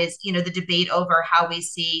think that is, the debate over how we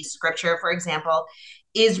see scripture, for example,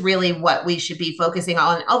 is really what we should be focusing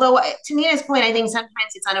on. Although to Nina's point, I think sometimes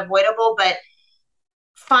it's unavoidable, but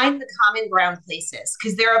find the common ground places,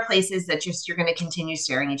 because there are places that just you're going to continue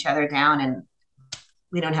staring each other down, and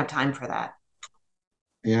we don't have time for that.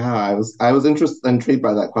 Yeah, I was intrigued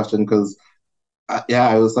by that question because,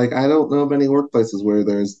 I was like, I don't know many workplaces where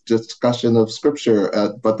there's discussion of scripture,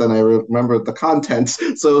 but then I remembered the content.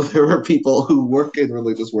 So there were people who work in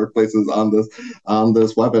religious workplaces on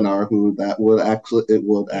this webinar who would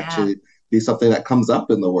actually be something that comes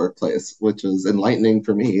up in the workplace, which is enlightening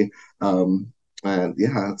for me. And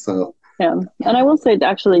yeah, so. Yeah, and I will say,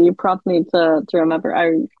 actually, you prompt me to remember.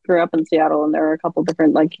 I grew up in Seattle, and there are a couple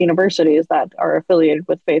different universities that are affiliated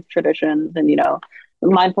with faith traditions, and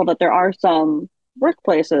mindful that there are some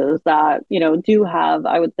workplaces that do have,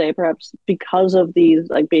 I would say, perhaps because of these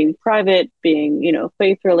being private, being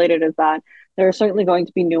faith related, as that there are certainly going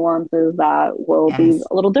to be nuances that will be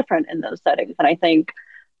a little different in those settings, and I think.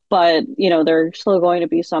 But, there are still going to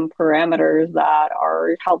be some parameters that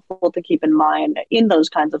are helpful to keep in mind in those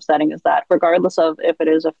kinds of settings, that regardless of if it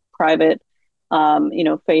is a private,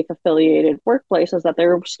 faith affiliated workplace, is that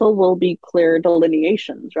there still will be clear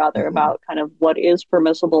delineations rather about kind of what is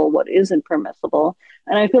permissible, what isn't permissible.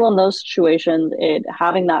 And I feel in those situations,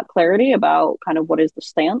 having that clarity about kind of what is the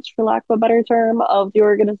stance, for lack of a better term, of the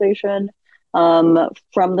organization, from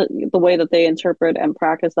the way that they interpret and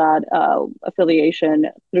practice that affiliation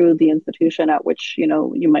through the institution at which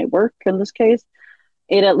you might work in this case,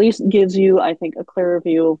 it at least gives you, I think, a clearer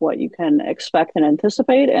view of what you can expect and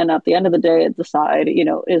anticipate, and at the end of the day decide,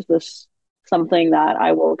 is this something that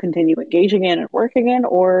I will continue engaging in and working in,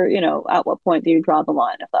 or at what point do you draw the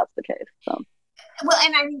line if that's the case. So. Well,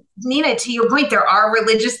 and Nina, to your point, there are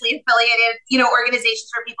religiously affiliated,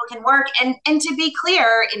 organizations where people can work. And to be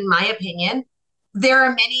clear, in my opinion, there are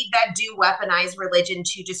many that do weaponize religion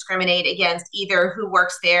to discriminate against either who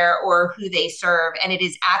works there or who they serve. And it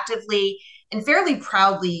is actively and fairly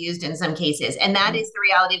proudly used in some cases. And that is the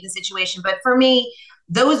reality of the situation. But for me,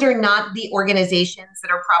 those are not the organizations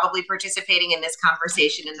that are probably participating in this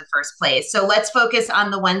conversation in the first place. So let's focus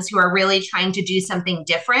on the ones who are really trying to do something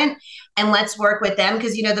different, and let's work with them,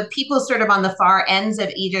 because, the people sort of on the far ends of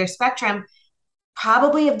either spectrum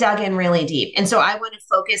probably have dug in really deep. And so I want to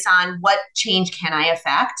focus on what change can I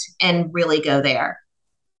affect and really go there.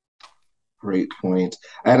 Great point.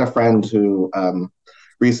 I had a friend who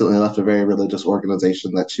recently left a very religious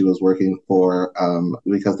organization that she was working for,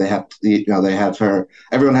 because they have her,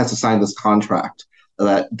 everyone has to sign this contract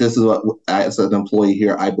that this is what, as an employee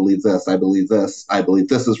here, I believe this, I believe this, I believe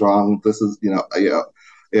this is wrong, this is,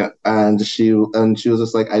 Yeah, and she was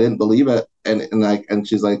just like, I didn't believe it, and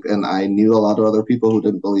she's like, and I knew a lot of other people who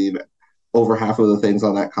didn't believe over half of the things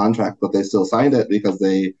on that contract, but they still signed it because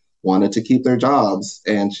they wanted to keep their jobs.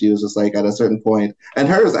 And she was just like, at a certain point, and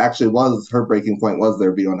hers actually was her breaking point was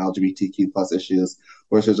their view on LGBTQ plus issues,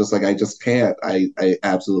 where she was just like, I just can't, I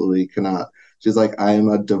absolutely cannot. She's like, I'm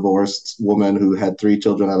a divorced woman who had 3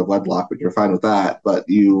 children out of wedlock, but you're fine with that. But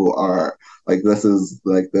you are like, this is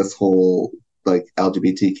like this whole like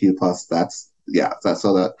LGBTQ plus. That's yeah. That's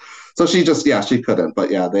so that so she just yeah she couldn't.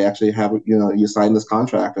 But yeah, they actually have you sign this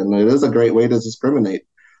contract, and it is a great way to discriminate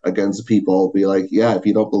against people. Be like, yeah, if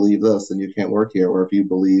you don't believe this, then you can't work here, or if you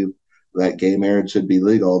believe that gay marriage should be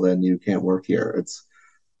legal, then you can't work here. It's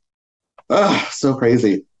so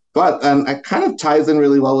crazy. But it kind of ties in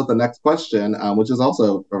really well with the next question, which is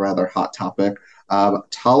also a rather hot topic.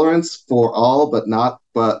 Tolerance for all,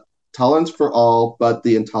 but tolerance for all, but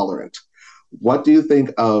the intolerant. What do you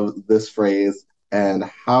think of this phrase, and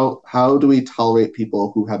how do we tolerate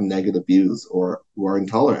people who have negative views or who are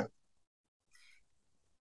intolerant?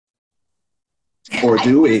 Or I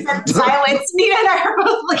do we? said silence. Nina and I are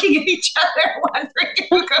both looking at each other, wondering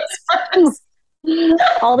who goes first.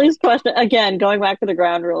 All these questions again, going back to the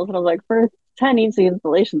ground rules, and I was like, for 10 easy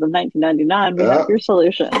installations of 1999, we have your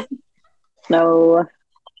solution. No,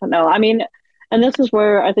 no. I mean, and this is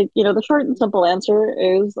where I think the short and simple answer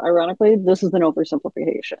is, ironically, this is an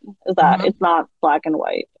oversimplification. Is that it's not black and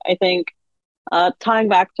white. I think tying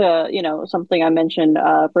back to something I mentioned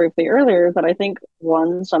briefly earlier, that I think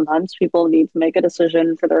one, sometimes people need to make a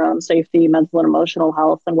decision for their own safety, mental and emotional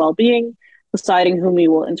health and well-being, deciding whom we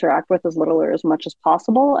will interact with as little or as much as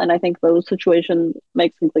possible. And I think those situations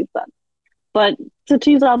make complete sense. But to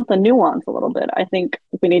tease out the nuance a little bit, I think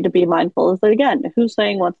we need to be mindful is that, again, who's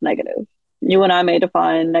saying what's negative? You and I may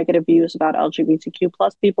define negative views about LGBTQ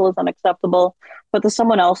plus people as unacceptable, but to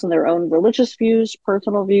someone else in their own religious views,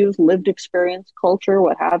 personal views, lived experience, culture,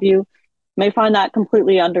 what have you, may find that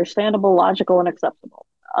completely understandable, logical, and acceptable.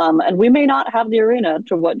 And we may not have the arena,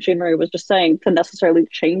 to what Jean Marie was just saying, to necessarily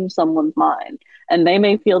change someone's mind. And they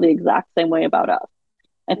may feel the exact same way about us.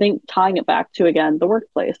 I think tying it back to, again, the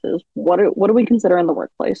workplace is what do we consider in the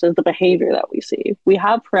workplace is the behavior that we see. We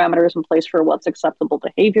have parameters in place for what's acceptable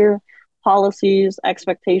behavior, policies,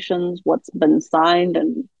 expectations, what's been signed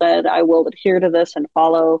and said, I will adhere to this and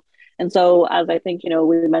follow. And so, as I think,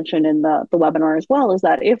 we mentioned in the webinar as well, is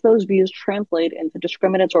that if those views translate into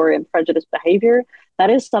discriminatory and prejudiced behavior, that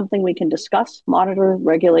is something we can discuss, monitor,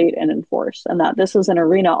 regulate, and enforce. And that this is an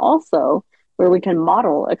arena also where we can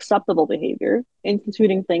model acceptable behavior,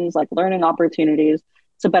 instituting things like learning opportunities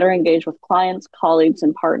to better engage with clients, colleagues,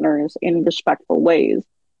 and partners in respectful ways.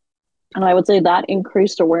 And I would say that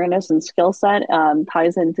increased awareness and skill set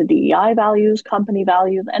ties into DEI values, company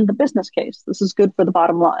values, and the business case. This is good for the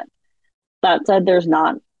bottom line. That said,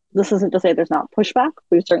 this isn't to say there's not pushback.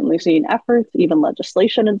 We've certainly seen efforts, even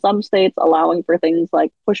legislation in some states, allowing for things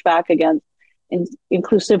like pushback against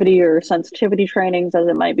inclusivity or sensitivity trainings, as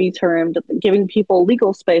it might be termed, giving people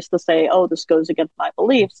legal space to say, oh, this goes against my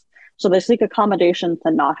beliefs. So they seek accommodation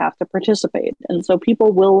to not have to participate. And so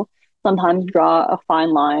people will sometimes draw a fine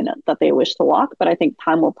line that they wish to walk, but I think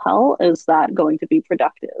time will tell, is that going to be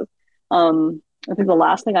productive? I think the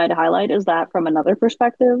last thing I'd highlight is that from another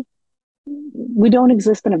perspective, we don't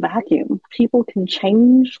exist in a vacuum. People can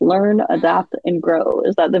change, learn, adapt, and grow.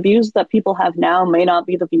 Is that the views that people have now may not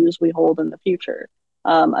be the views we hold in the future.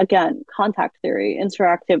 Again, contact theory,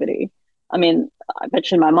 interactivity. I mean, I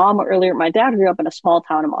mentioned my mom earlier. My dad grew up in a small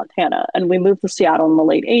town in Montana, and we moved to Seattle in the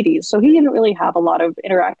late 80s. So he didn't really have a lot of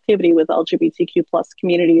interactivity with LGBTQ plus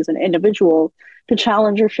communities and individuals to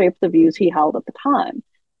challenge or shape the views he held at the time.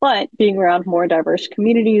 But being around more diverse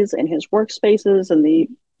communities in his workspaces and the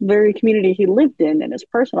very community he lived in his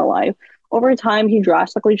personal life, over time, he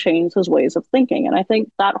drastically changed his ways of thinking. And I think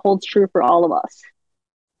that holds true for all of us.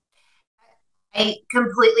 I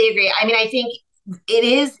completely agree. I mean, I think it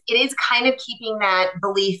is kind of keeping that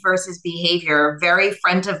belief versus behavior very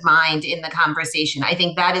front of mind in the conversation. I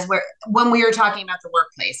think that is where, when we are talking about the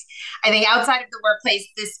workplace, I think outside of the workplace,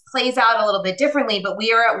 this plays out a little bit differently, but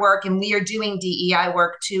we are at work and we are doing DEI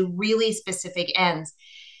work to really specific ends.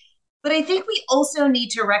 But I think we also need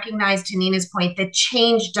to recognize, to Nina's point, that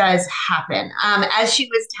change does happen. As she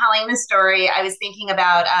was telling the story, I was thinking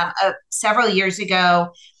about several years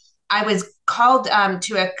ago, I was called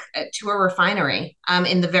to a refinery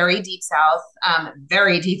in the very deep South,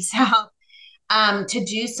 to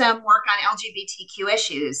do some work on LGBTQ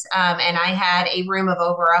issues. And I had a room of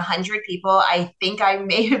over 100 people. I think I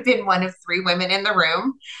may have been one of 3 women in the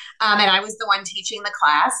room, and I was the one teaching the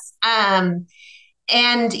class.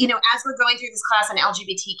 And, as we're going through this class on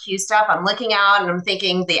LGBTQ stuff, I'm looking out and I'm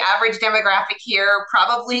thinking the average demographic here,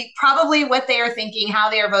 probably what they are thinking, how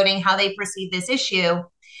they are voting, how they perceive this issue.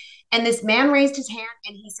 And this man raised his hand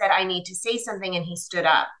and he said, I need to say something. And he stood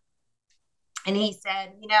up and he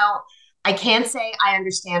said, I can't say I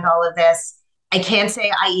understand all of this. I can't say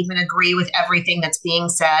I even agree with everything that's being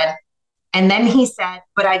said. And then he said,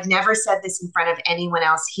 but I've never said this in front of anyone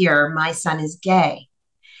else here. My son is gay.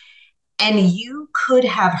 And you could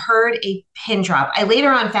have heard a pin drop. I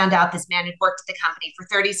later on found out this man had worked at the company for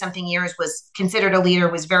 30 something years, was considered a leader,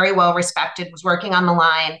 was very well respected, was working on the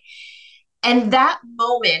line. And that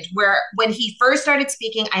moment when he first started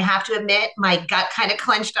speaking, I have to admit, my gut kind of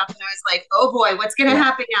clenched up and I was like, oh boy, what's going to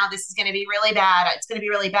happen now? This is going to be really bad. It's going to be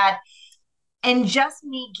really bad. And just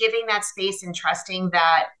me giving that space and trusting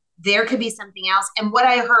that there could be something else. And what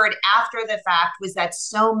I heard after the fact was that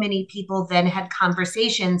so many people then had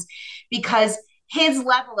conversations because his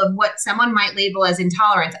level of what someone might label as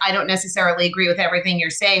intolerance, I don't necessarily agree with everything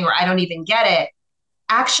you're saying, or I don't even get it,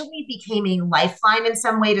 actually became a lifeline in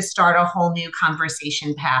some way to start a whole new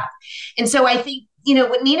conversation path. And so I think,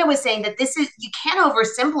 what Nina was saying, that you can't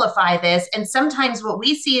oversimplify this. And sometimes what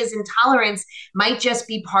we see as intolerance might just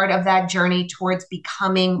be part of that journey towards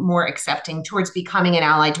becoming more accepting, towards becoming an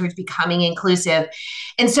ally, towards becoming inclusive.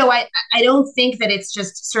 And so I don't think that it's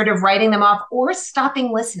just sort of writing them off or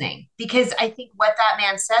stopping listening, because I think what that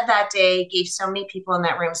man said that day gave so many people in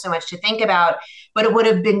that room so much to think about, but it would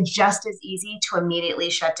have been just as easy to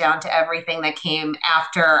immediately shut down to everything that came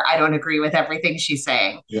after. I don't agree with everything she's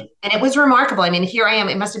saying. Yeah. And it was remarkable. I mean, here I am.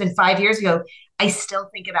 It must have been 5 years ago. I still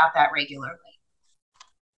think about that regularly.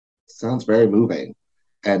 Sounds very moving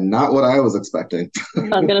and not what I was expecting. I was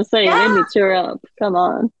going to say, you made me cheer up. Come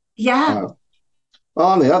on. Yeah.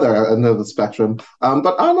 On the other end of the spectrum,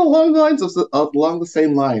 but along the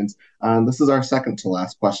same lines. This is our second to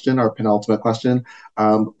last question, our penultimate question.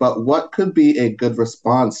 But what could be a good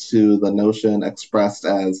response to the notion expressed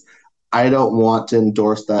as, I don't want to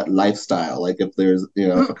endorse that lifestyle? Like if there's,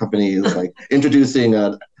 if a company is like introducing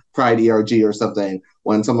a Pride ERG or something,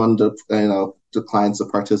 when someone declines to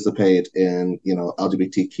participate in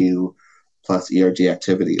LGBTQ plus ERG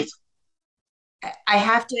activities. I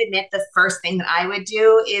have to admit, the first thing that I would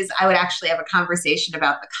do is I would actually have a conversation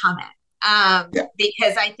about the comment.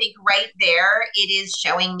 Because I think right there, it is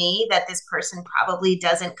showing me that this person probably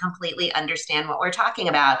doesn't completely understand what we're talking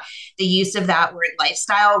about. The use of that word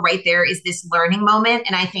lifestyle right there is this learning moment.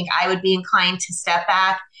 And I think I would be inclined to step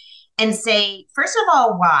back and say, first of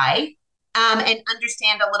all, why? And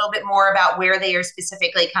understand a little bit more about where they are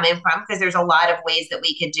specifically coming from, because there's a lot of ways that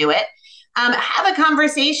we could do it. Have a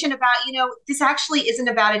conversation about, this actually isn't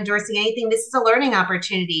about endorsing anything. This is a learning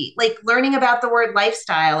opportunity, like learning about the word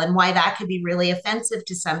lifestyle and why that could be really offensive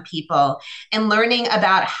to some people, and learning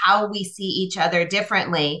about how we see each other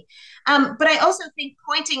differently. But I also think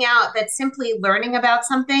pointing out that simply learning about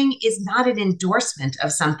something is not an endorsement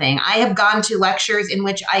of something. I have gone to lectures in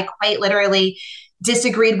which I quite literally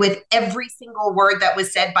disagreed with every single word that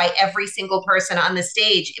was said by every single person on the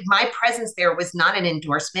stage. My presence there was not an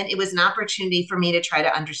endorsement. It was an opportunity for me to try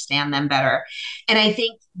to understand them better. And I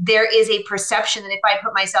think there is a perception that if I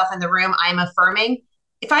put myself in the room, I'm affirming.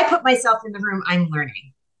 If I put myself in the room, I'm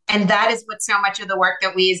learning. And that is what so much of the work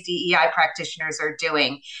that we as DEI practitioners are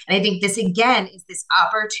doing. And I think this, again, is this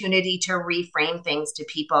opportunity to reframe things to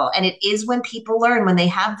people. And it is when people learn, when they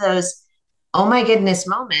have those oh my goodness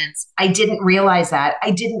moments. I didn't realize that.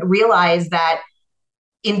 I didn't realize that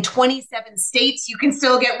in 27 states, you can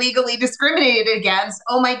still get legally discriminated against.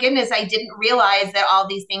 Oh my goodness, I didn't realize that all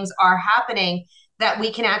these things are happening, that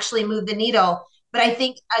we can actually move the needle. But I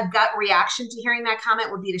think a gut reaction to hearing that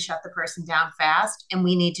comment would be to shut the person down fast. And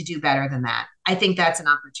we need to do better than that. I think that's an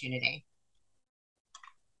opportunity.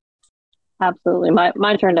 Absolutely.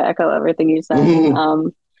 My turn to echo everything you said.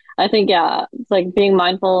 I think, it's like being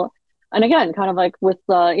mindful. And again, kind of like with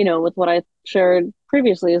with what I shared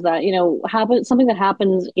previously, is that something that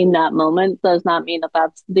happens in that moment does not mean that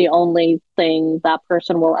that's the only thing that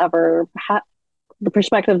person will ever have, the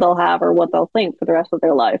perspective they'll have or what they'll think for the rest of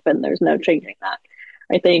their life, and there's no changing that.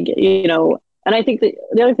 I think and I think that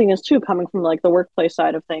the other thing is too, coming from like the workplace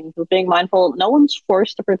side of things, is being mindful. No one's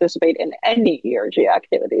forced to participate in any ERG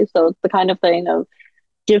activity, so it's the kind of thing of,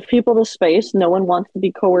 give people the space. No one wants to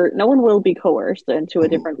be coerced. No one will be coerced into a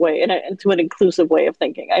different way, into an inclusive way of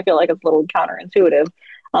thinking. I feel like it's a little counterintuitive.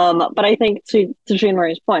 But I think to Jean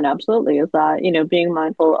Marie's point, absolutely, is that, being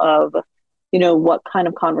mindful of, what kind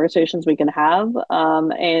of conversations we can have.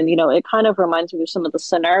 And, it kind of reminds me of some of the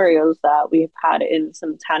scenarios that we've had in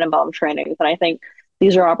some Tannenbaum trainings. And I think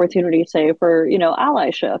these are opportunities, say, for,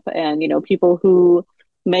 allyship and, people who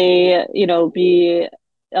may, be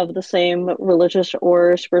of the same religious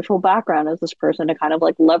or spiritual background as this person to kind of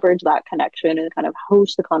like leverage that connection and kind of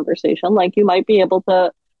host the conversation. Like you might be able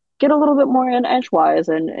to get a little bit more in edgewise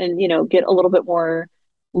and get a little bit more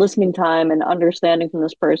listening time and understanding from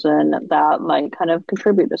this person that might kind of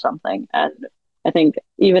contribute to something. And I think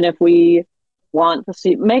even if we want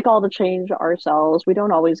to make all the change ourselves, we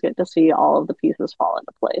don't always get to see all of the pieces fall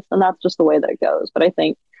into place. And that's just the way that it goes. But I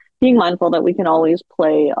think being mindful that we can always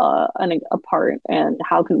play a part, and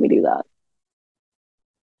how can we do that?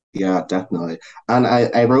 Yeah, definitely. And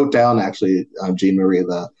I wrote down actually, Jean Marie,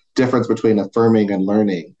 the difference between affirming and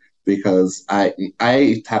learning, because I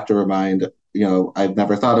have to remind, I've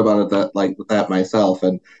never thought about it that like that myself.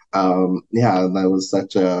 And yeah, and that was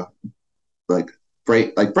such a like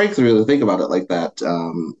breakthrough to think about it like that.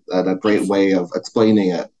 And a great way of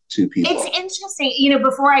explaining it to It's people. interesting.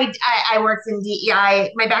 Before I worked in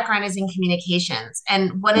DEI, my background is in communications.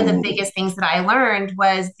 And one of the Mm. biggest things that I learned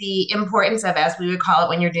was the importance of, as we would call it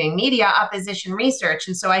when you're doing media, opposition research.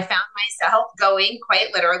 And so I found myself going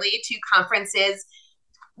quite literally to conferences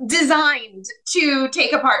designed to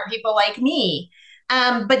take apart people like me.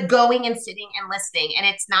 But going and sitting and listening. And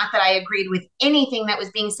it's not that I agreed with anything that was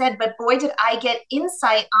being said, but boy, did I get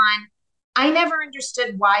insight on. I never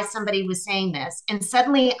understood why somebody was saying this. And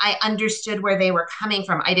suddenly I understood where they were coming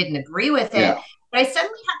from. I didn't agree with it, Yeah. but I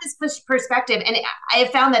suddenly had this perspective. And I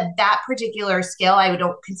have found that that particular skill, I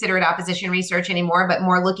don't consider it opposition research anymore, but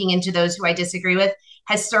more looking into those who I disagree with,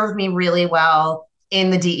 has served me really well in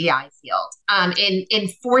the DEI field, in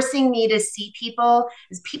forcing me to see people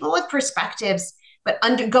as people with perspectives, but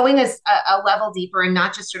going a level deeper and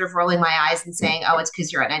not just sort of rolling my eyes and saying, oh, it's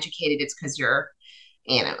because you're uneducated, it's because you're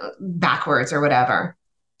backwards or whatever.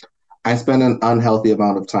 I spend an unhealthy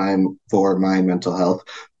amount of time for my mental health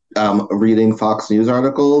reading Fox News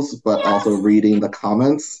articles, but also Yes. reading the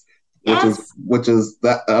comments, Yes. which is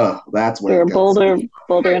that that's where You're it a gets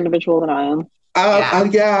bolder individual than I am. Yeah.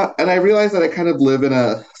 Yeah, and I realize that I kind of live in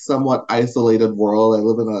a somewhat isolated world. I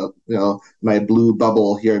live in my blue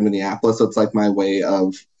bubble here in Minneapolis. So it's like my way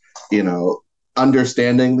of, you know,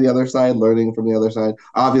 understanding the other side, learning from the other side.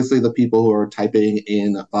 Obviously, the people who are typing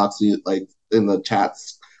in Fox News, like in the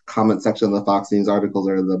chats comment section of the Fox News articles,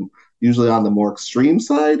 are usually on the more extreme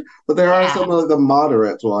side. But there are Yeah. some of the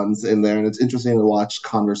moderate ones in there, and it's interesting to watch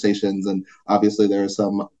conversations. And obviously, there are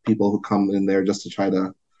some people who come in there just to try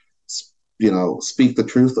to speak the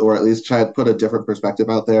truth or at least try to put a different perspective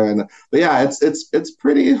out there. And but yeah, it's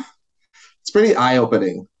pretty eye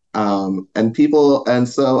opening. And people, and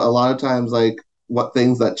so a lot of times, like what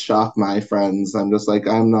things that shock my friends, I'm just like,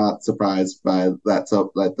 I'm not surprised by that.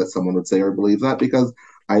 So that someone would say or believe that, because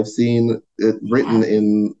I've seen it written Yeah.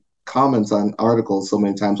 in comments on articles so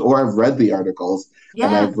many times, or I've read the articles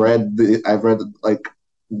and Yeah. I've read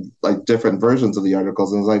like different versions of the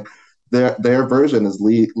articles, and it's like their version is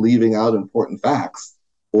leaving out important facts,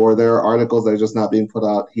 or there are articles that are just not being put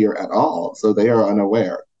out here at all, so they are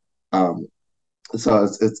unaware. Um, so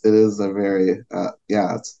it is a very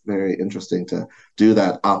yeah, it's very interesting to do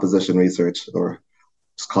that opposition research, or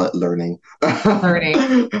just call it learning.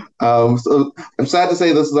 Learning. So I'm sad to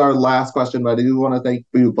say this is our last question, but I do want to thank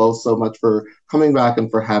you both so much for coming back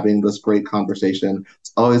and for having this great conversation.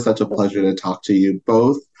 It's always such a pleasure to talk to you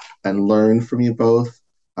both and learn from you both.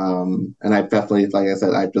 And I've definitely, like I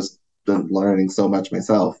said, I've just been learning so much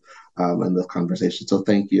myself in this conversation. So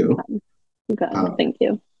thank you. Okay, Um, thank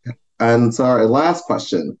you. and so our last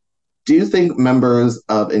question. Do you think members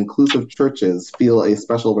of inclusive churches feel a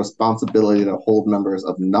special responsibility to hold members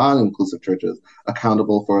of non-inclusive churches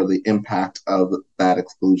accountable for the impact of that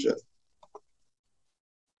exclusion?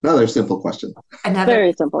 Another simple question. Another Very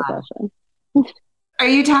big simple one. question. Are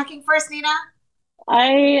you talking first, Nina?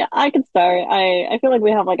 I could start. I feel like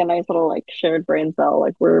we have like a nice little like shared brain cell.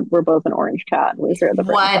 Like we're both an orange cat and we share the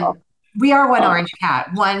brain cell. We are one Uh, orange cat,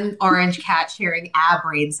 one orange cat sharing a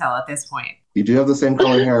brain cell at this point. You do have the same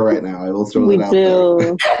color hair right now. I will throw we that out there.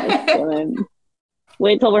 do. It's fine.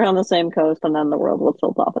 Wait till we're on the same coast and then the world will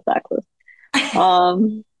tilt off its axis.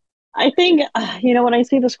 Um, I think, when I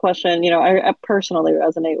see this question, I personally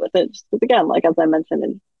resonate with it. Just because, again, like as I mentioned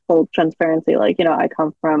in full transparency, like, I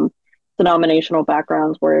come from denominational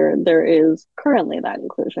backgrounds where there is currently that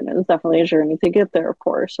inclusion. And it's definitely a journey to get there, of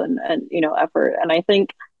course, and effort. And I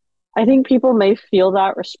think people may feel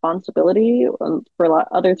that responsibility. For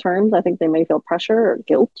other terms, I think they may feel pressure or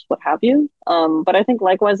guilt, what have you. But I think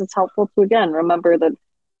likewise, it's helpful to again remember that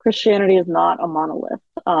Christianity is not a monolith.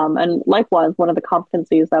 And likewise, one of the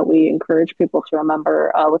competencies that we encourage people to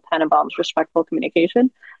remember with Tannenbaum's respectful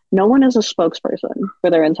communication no one is a spokesperson for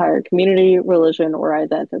their entire community, religion, or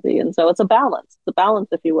identity. And so it's a balance,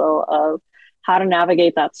 if you will, of how to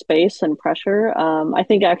navigate that space and pressure. I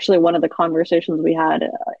think actually one of the conversations we had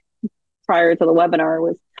prior to the webinar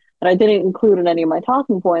was that I didn't include in any of my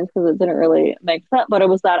talking points because it didn't really make sense, but it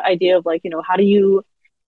was that idea of like, how do you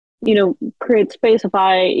create space if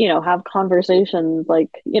I, have conversations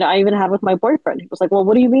like, I even had with my boyfriend. He was like, well,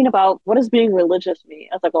 what do you mean about what does being religious mean?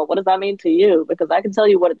 I was like, well, what does that mean to you? Because I can tell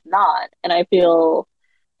you what it's not. And I feel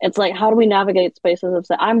it's like, how do we navigate spaces of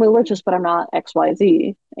say, I'm religious, but I'm not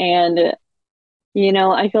XYZ? And,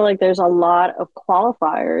 I feel like there's a lot of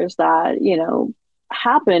qualifiers that,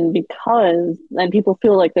 happen because, and people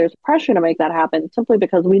feel like there's pressure to make that happen simply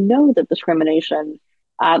because we know that discrimination,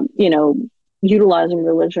 utilizing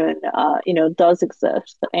religion, does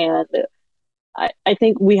exist. And I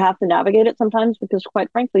think we have to navigate it sometimes because, quite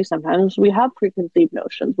frankly, sometimes we have preconceived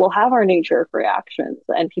notions. We'll have our knee-jerk reactions,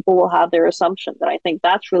 and people will have their assumptions. And I think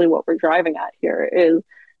that's really what we're driving at here is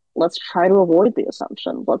let's try to avoid the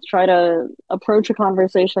assumptions. Let's try to approach a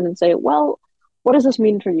conversation and say, well, what does this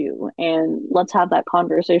mean for you? And let's have that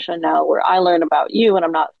conversation now where I learn about you. And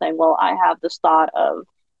I'm not saying, well, I have this thought of,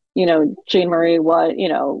 Jean Marie, what,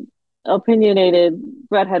 opinionated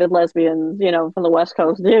redheaded lesbians, from the West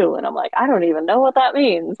Coast do. And I'm like, I don't even know what that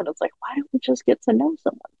means. And it's like, why don't we just get to know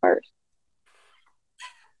someone first?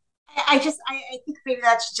 I think maybe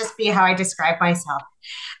that should just be how I describe myself.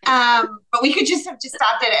 But we could just have just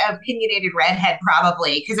stopped at opinionated redhead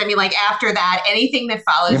probably. Because I mean, like after that, anything that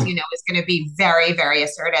follows, is going to be very, very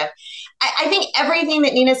assertive. I think everything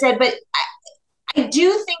that Nina said, but I do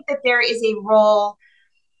think that there is a role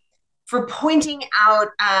for pointing out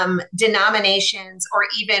denominations or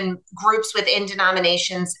even groups within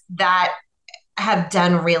denominations that have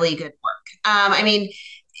done really good work. I mean,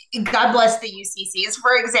 God bless the UCCs,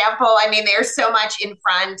 for example. I mean, they're so much in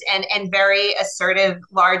front and very assertive,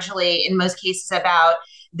 largely in most cases about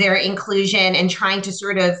their inclusion and trying to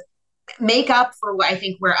sort of make up for what I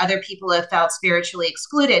think where other people have felt spiritually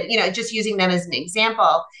excluded, just using them as an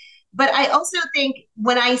example. But I also think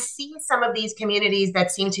when I see some of these communities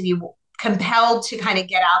that seem to be compelled to kind of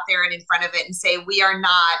get out there and in front of it and say, we are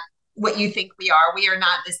not what you think we are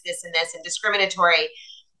not this, and this, and discriminatory.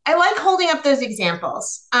 I like holding up those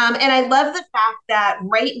examples. And I love the fact that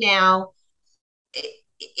right now,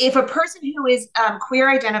 if a person who is queer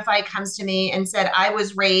identified comes to me and said, I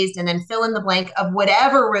was raised, and then fill in the blank of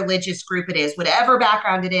whatever religious group it is, whatever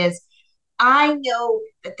background it is, I know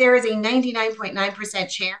that there is a 99.9%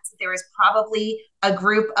 chance that there is probably a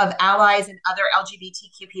group of allies and other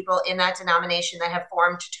LGBTQ people in that denomination that have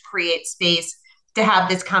formed to create space to have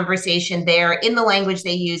this conversation there in the language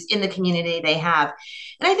they use, in the community they have.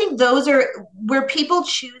 And I think those are where people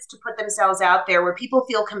choose to put themselves out there, where people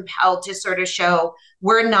feel compelled to sort of show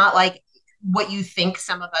we're not like what you think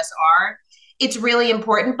some of us are. It's really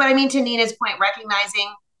important. But I mean, to Nina's point,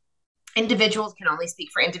 recognizing individuals can only speak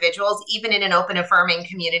for individuals. Even in an open, affirming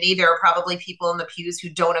community, there are probably people in the pews who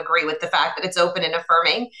don't agree with the fact that it's open and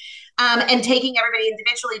affirming, and taking everybody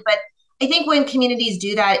individually. But I think when communities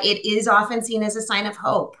do that, it is often seen as a sign of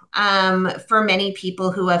hope for many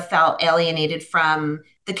people who have felt alienated from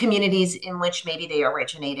the communities in which maybe they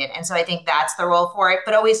originated. And so I think that's the role for it,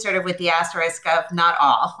 but always sort of with the asterisk of not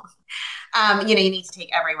all. You need to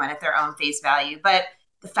take everyone at their own face value. But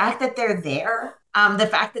the fact that they're there, the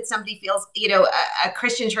fact that somebody feels, a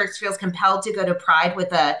Christian church feels compelled to go to Pride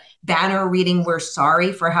with a banner reading, "We're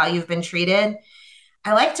sorry for how you've been treated."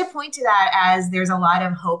 I like to point to that as there's a lot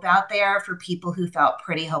of hope out there for people who felt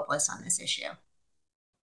pretty hopeless on this issue.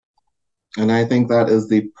 And I think that is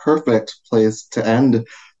the perfect place to end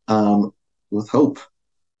with hope.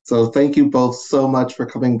 So thank you both so much for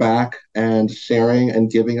coming back and sharing and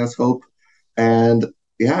giving us hope. And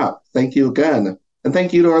yeah, thank you again. And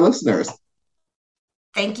thank you to our listeners.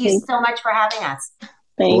 Thank you so much for having us.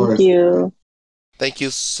 Thank you. Thank you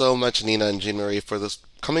so much, Nina and Jean Marie, for this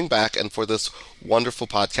coming back and for this wonderful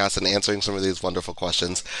podcast and answering some of these wonderful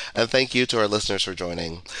questions. And thank you to our listeners for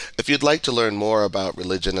joining. If you'd like to learn more about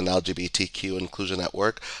religion and LGBTQ inclusion at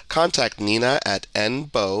work, contact Nina at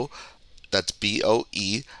nboe, that's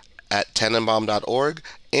BOE, at tenenbaum.org,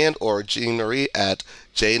 and or Jean Marie at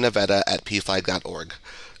jnavetta@pflag.org.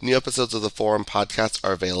 New episodes of the Forum podcast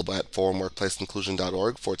are available at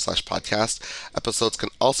forumworkplaceinclusion.org/podcast. Episodes can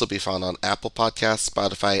also be found on Apple Podcasts,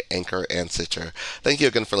 Spotify, Anchor, and Stitcher. Thank you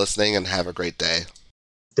again for listening, and have a great day.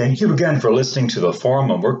 Thank you again for listening to the Forum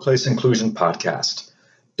on Workplace Inclusion podcast.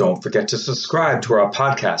 Don't forget to subscribe to our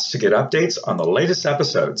podcast to get updates on the latest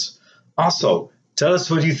episodes. Also, tell us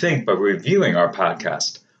what you think by reviewing our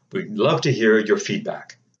podcast. We'd love to hear your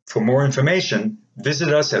feedback. For more information,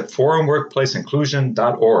 Visit us at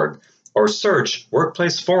forumworkplaceinclusion.org or search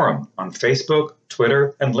Workplace Forum on Facebook,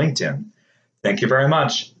 Twitter, and LinkedIn. Thank you very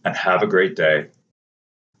much and have a great day.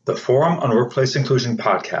 The Forum on Workplace Inclusion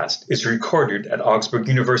podcast is recorded at Augsburg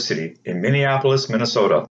University in Minneapolis,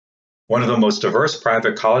 Minnesota. One of the most diverse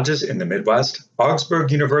private colleges in the Midwest,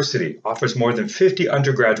 Augsburg University offers more than 50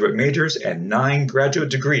 undergraduate majors and 9 graduate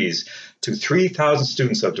degrees to 3,000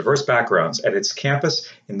 students of diverse backgrounds at its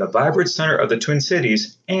campus in the vibrant center of the Twin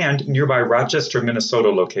Cities and nearby Rochester, Minnesota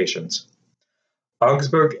locations.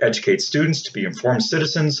 Augsburg educates students to be informed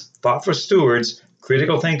citizens, thoughtful stewards,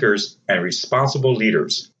 critical thinkers, and responsible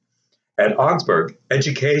leaders. At Augsburg,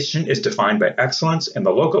 education is defined by excellence in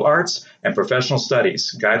the local arts and professional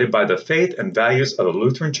studies, guided by the faith and values of the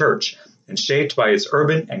Lutheran Church and shaped by its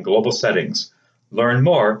urban and global settings. Learn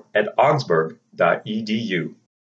more at augsburg.edu.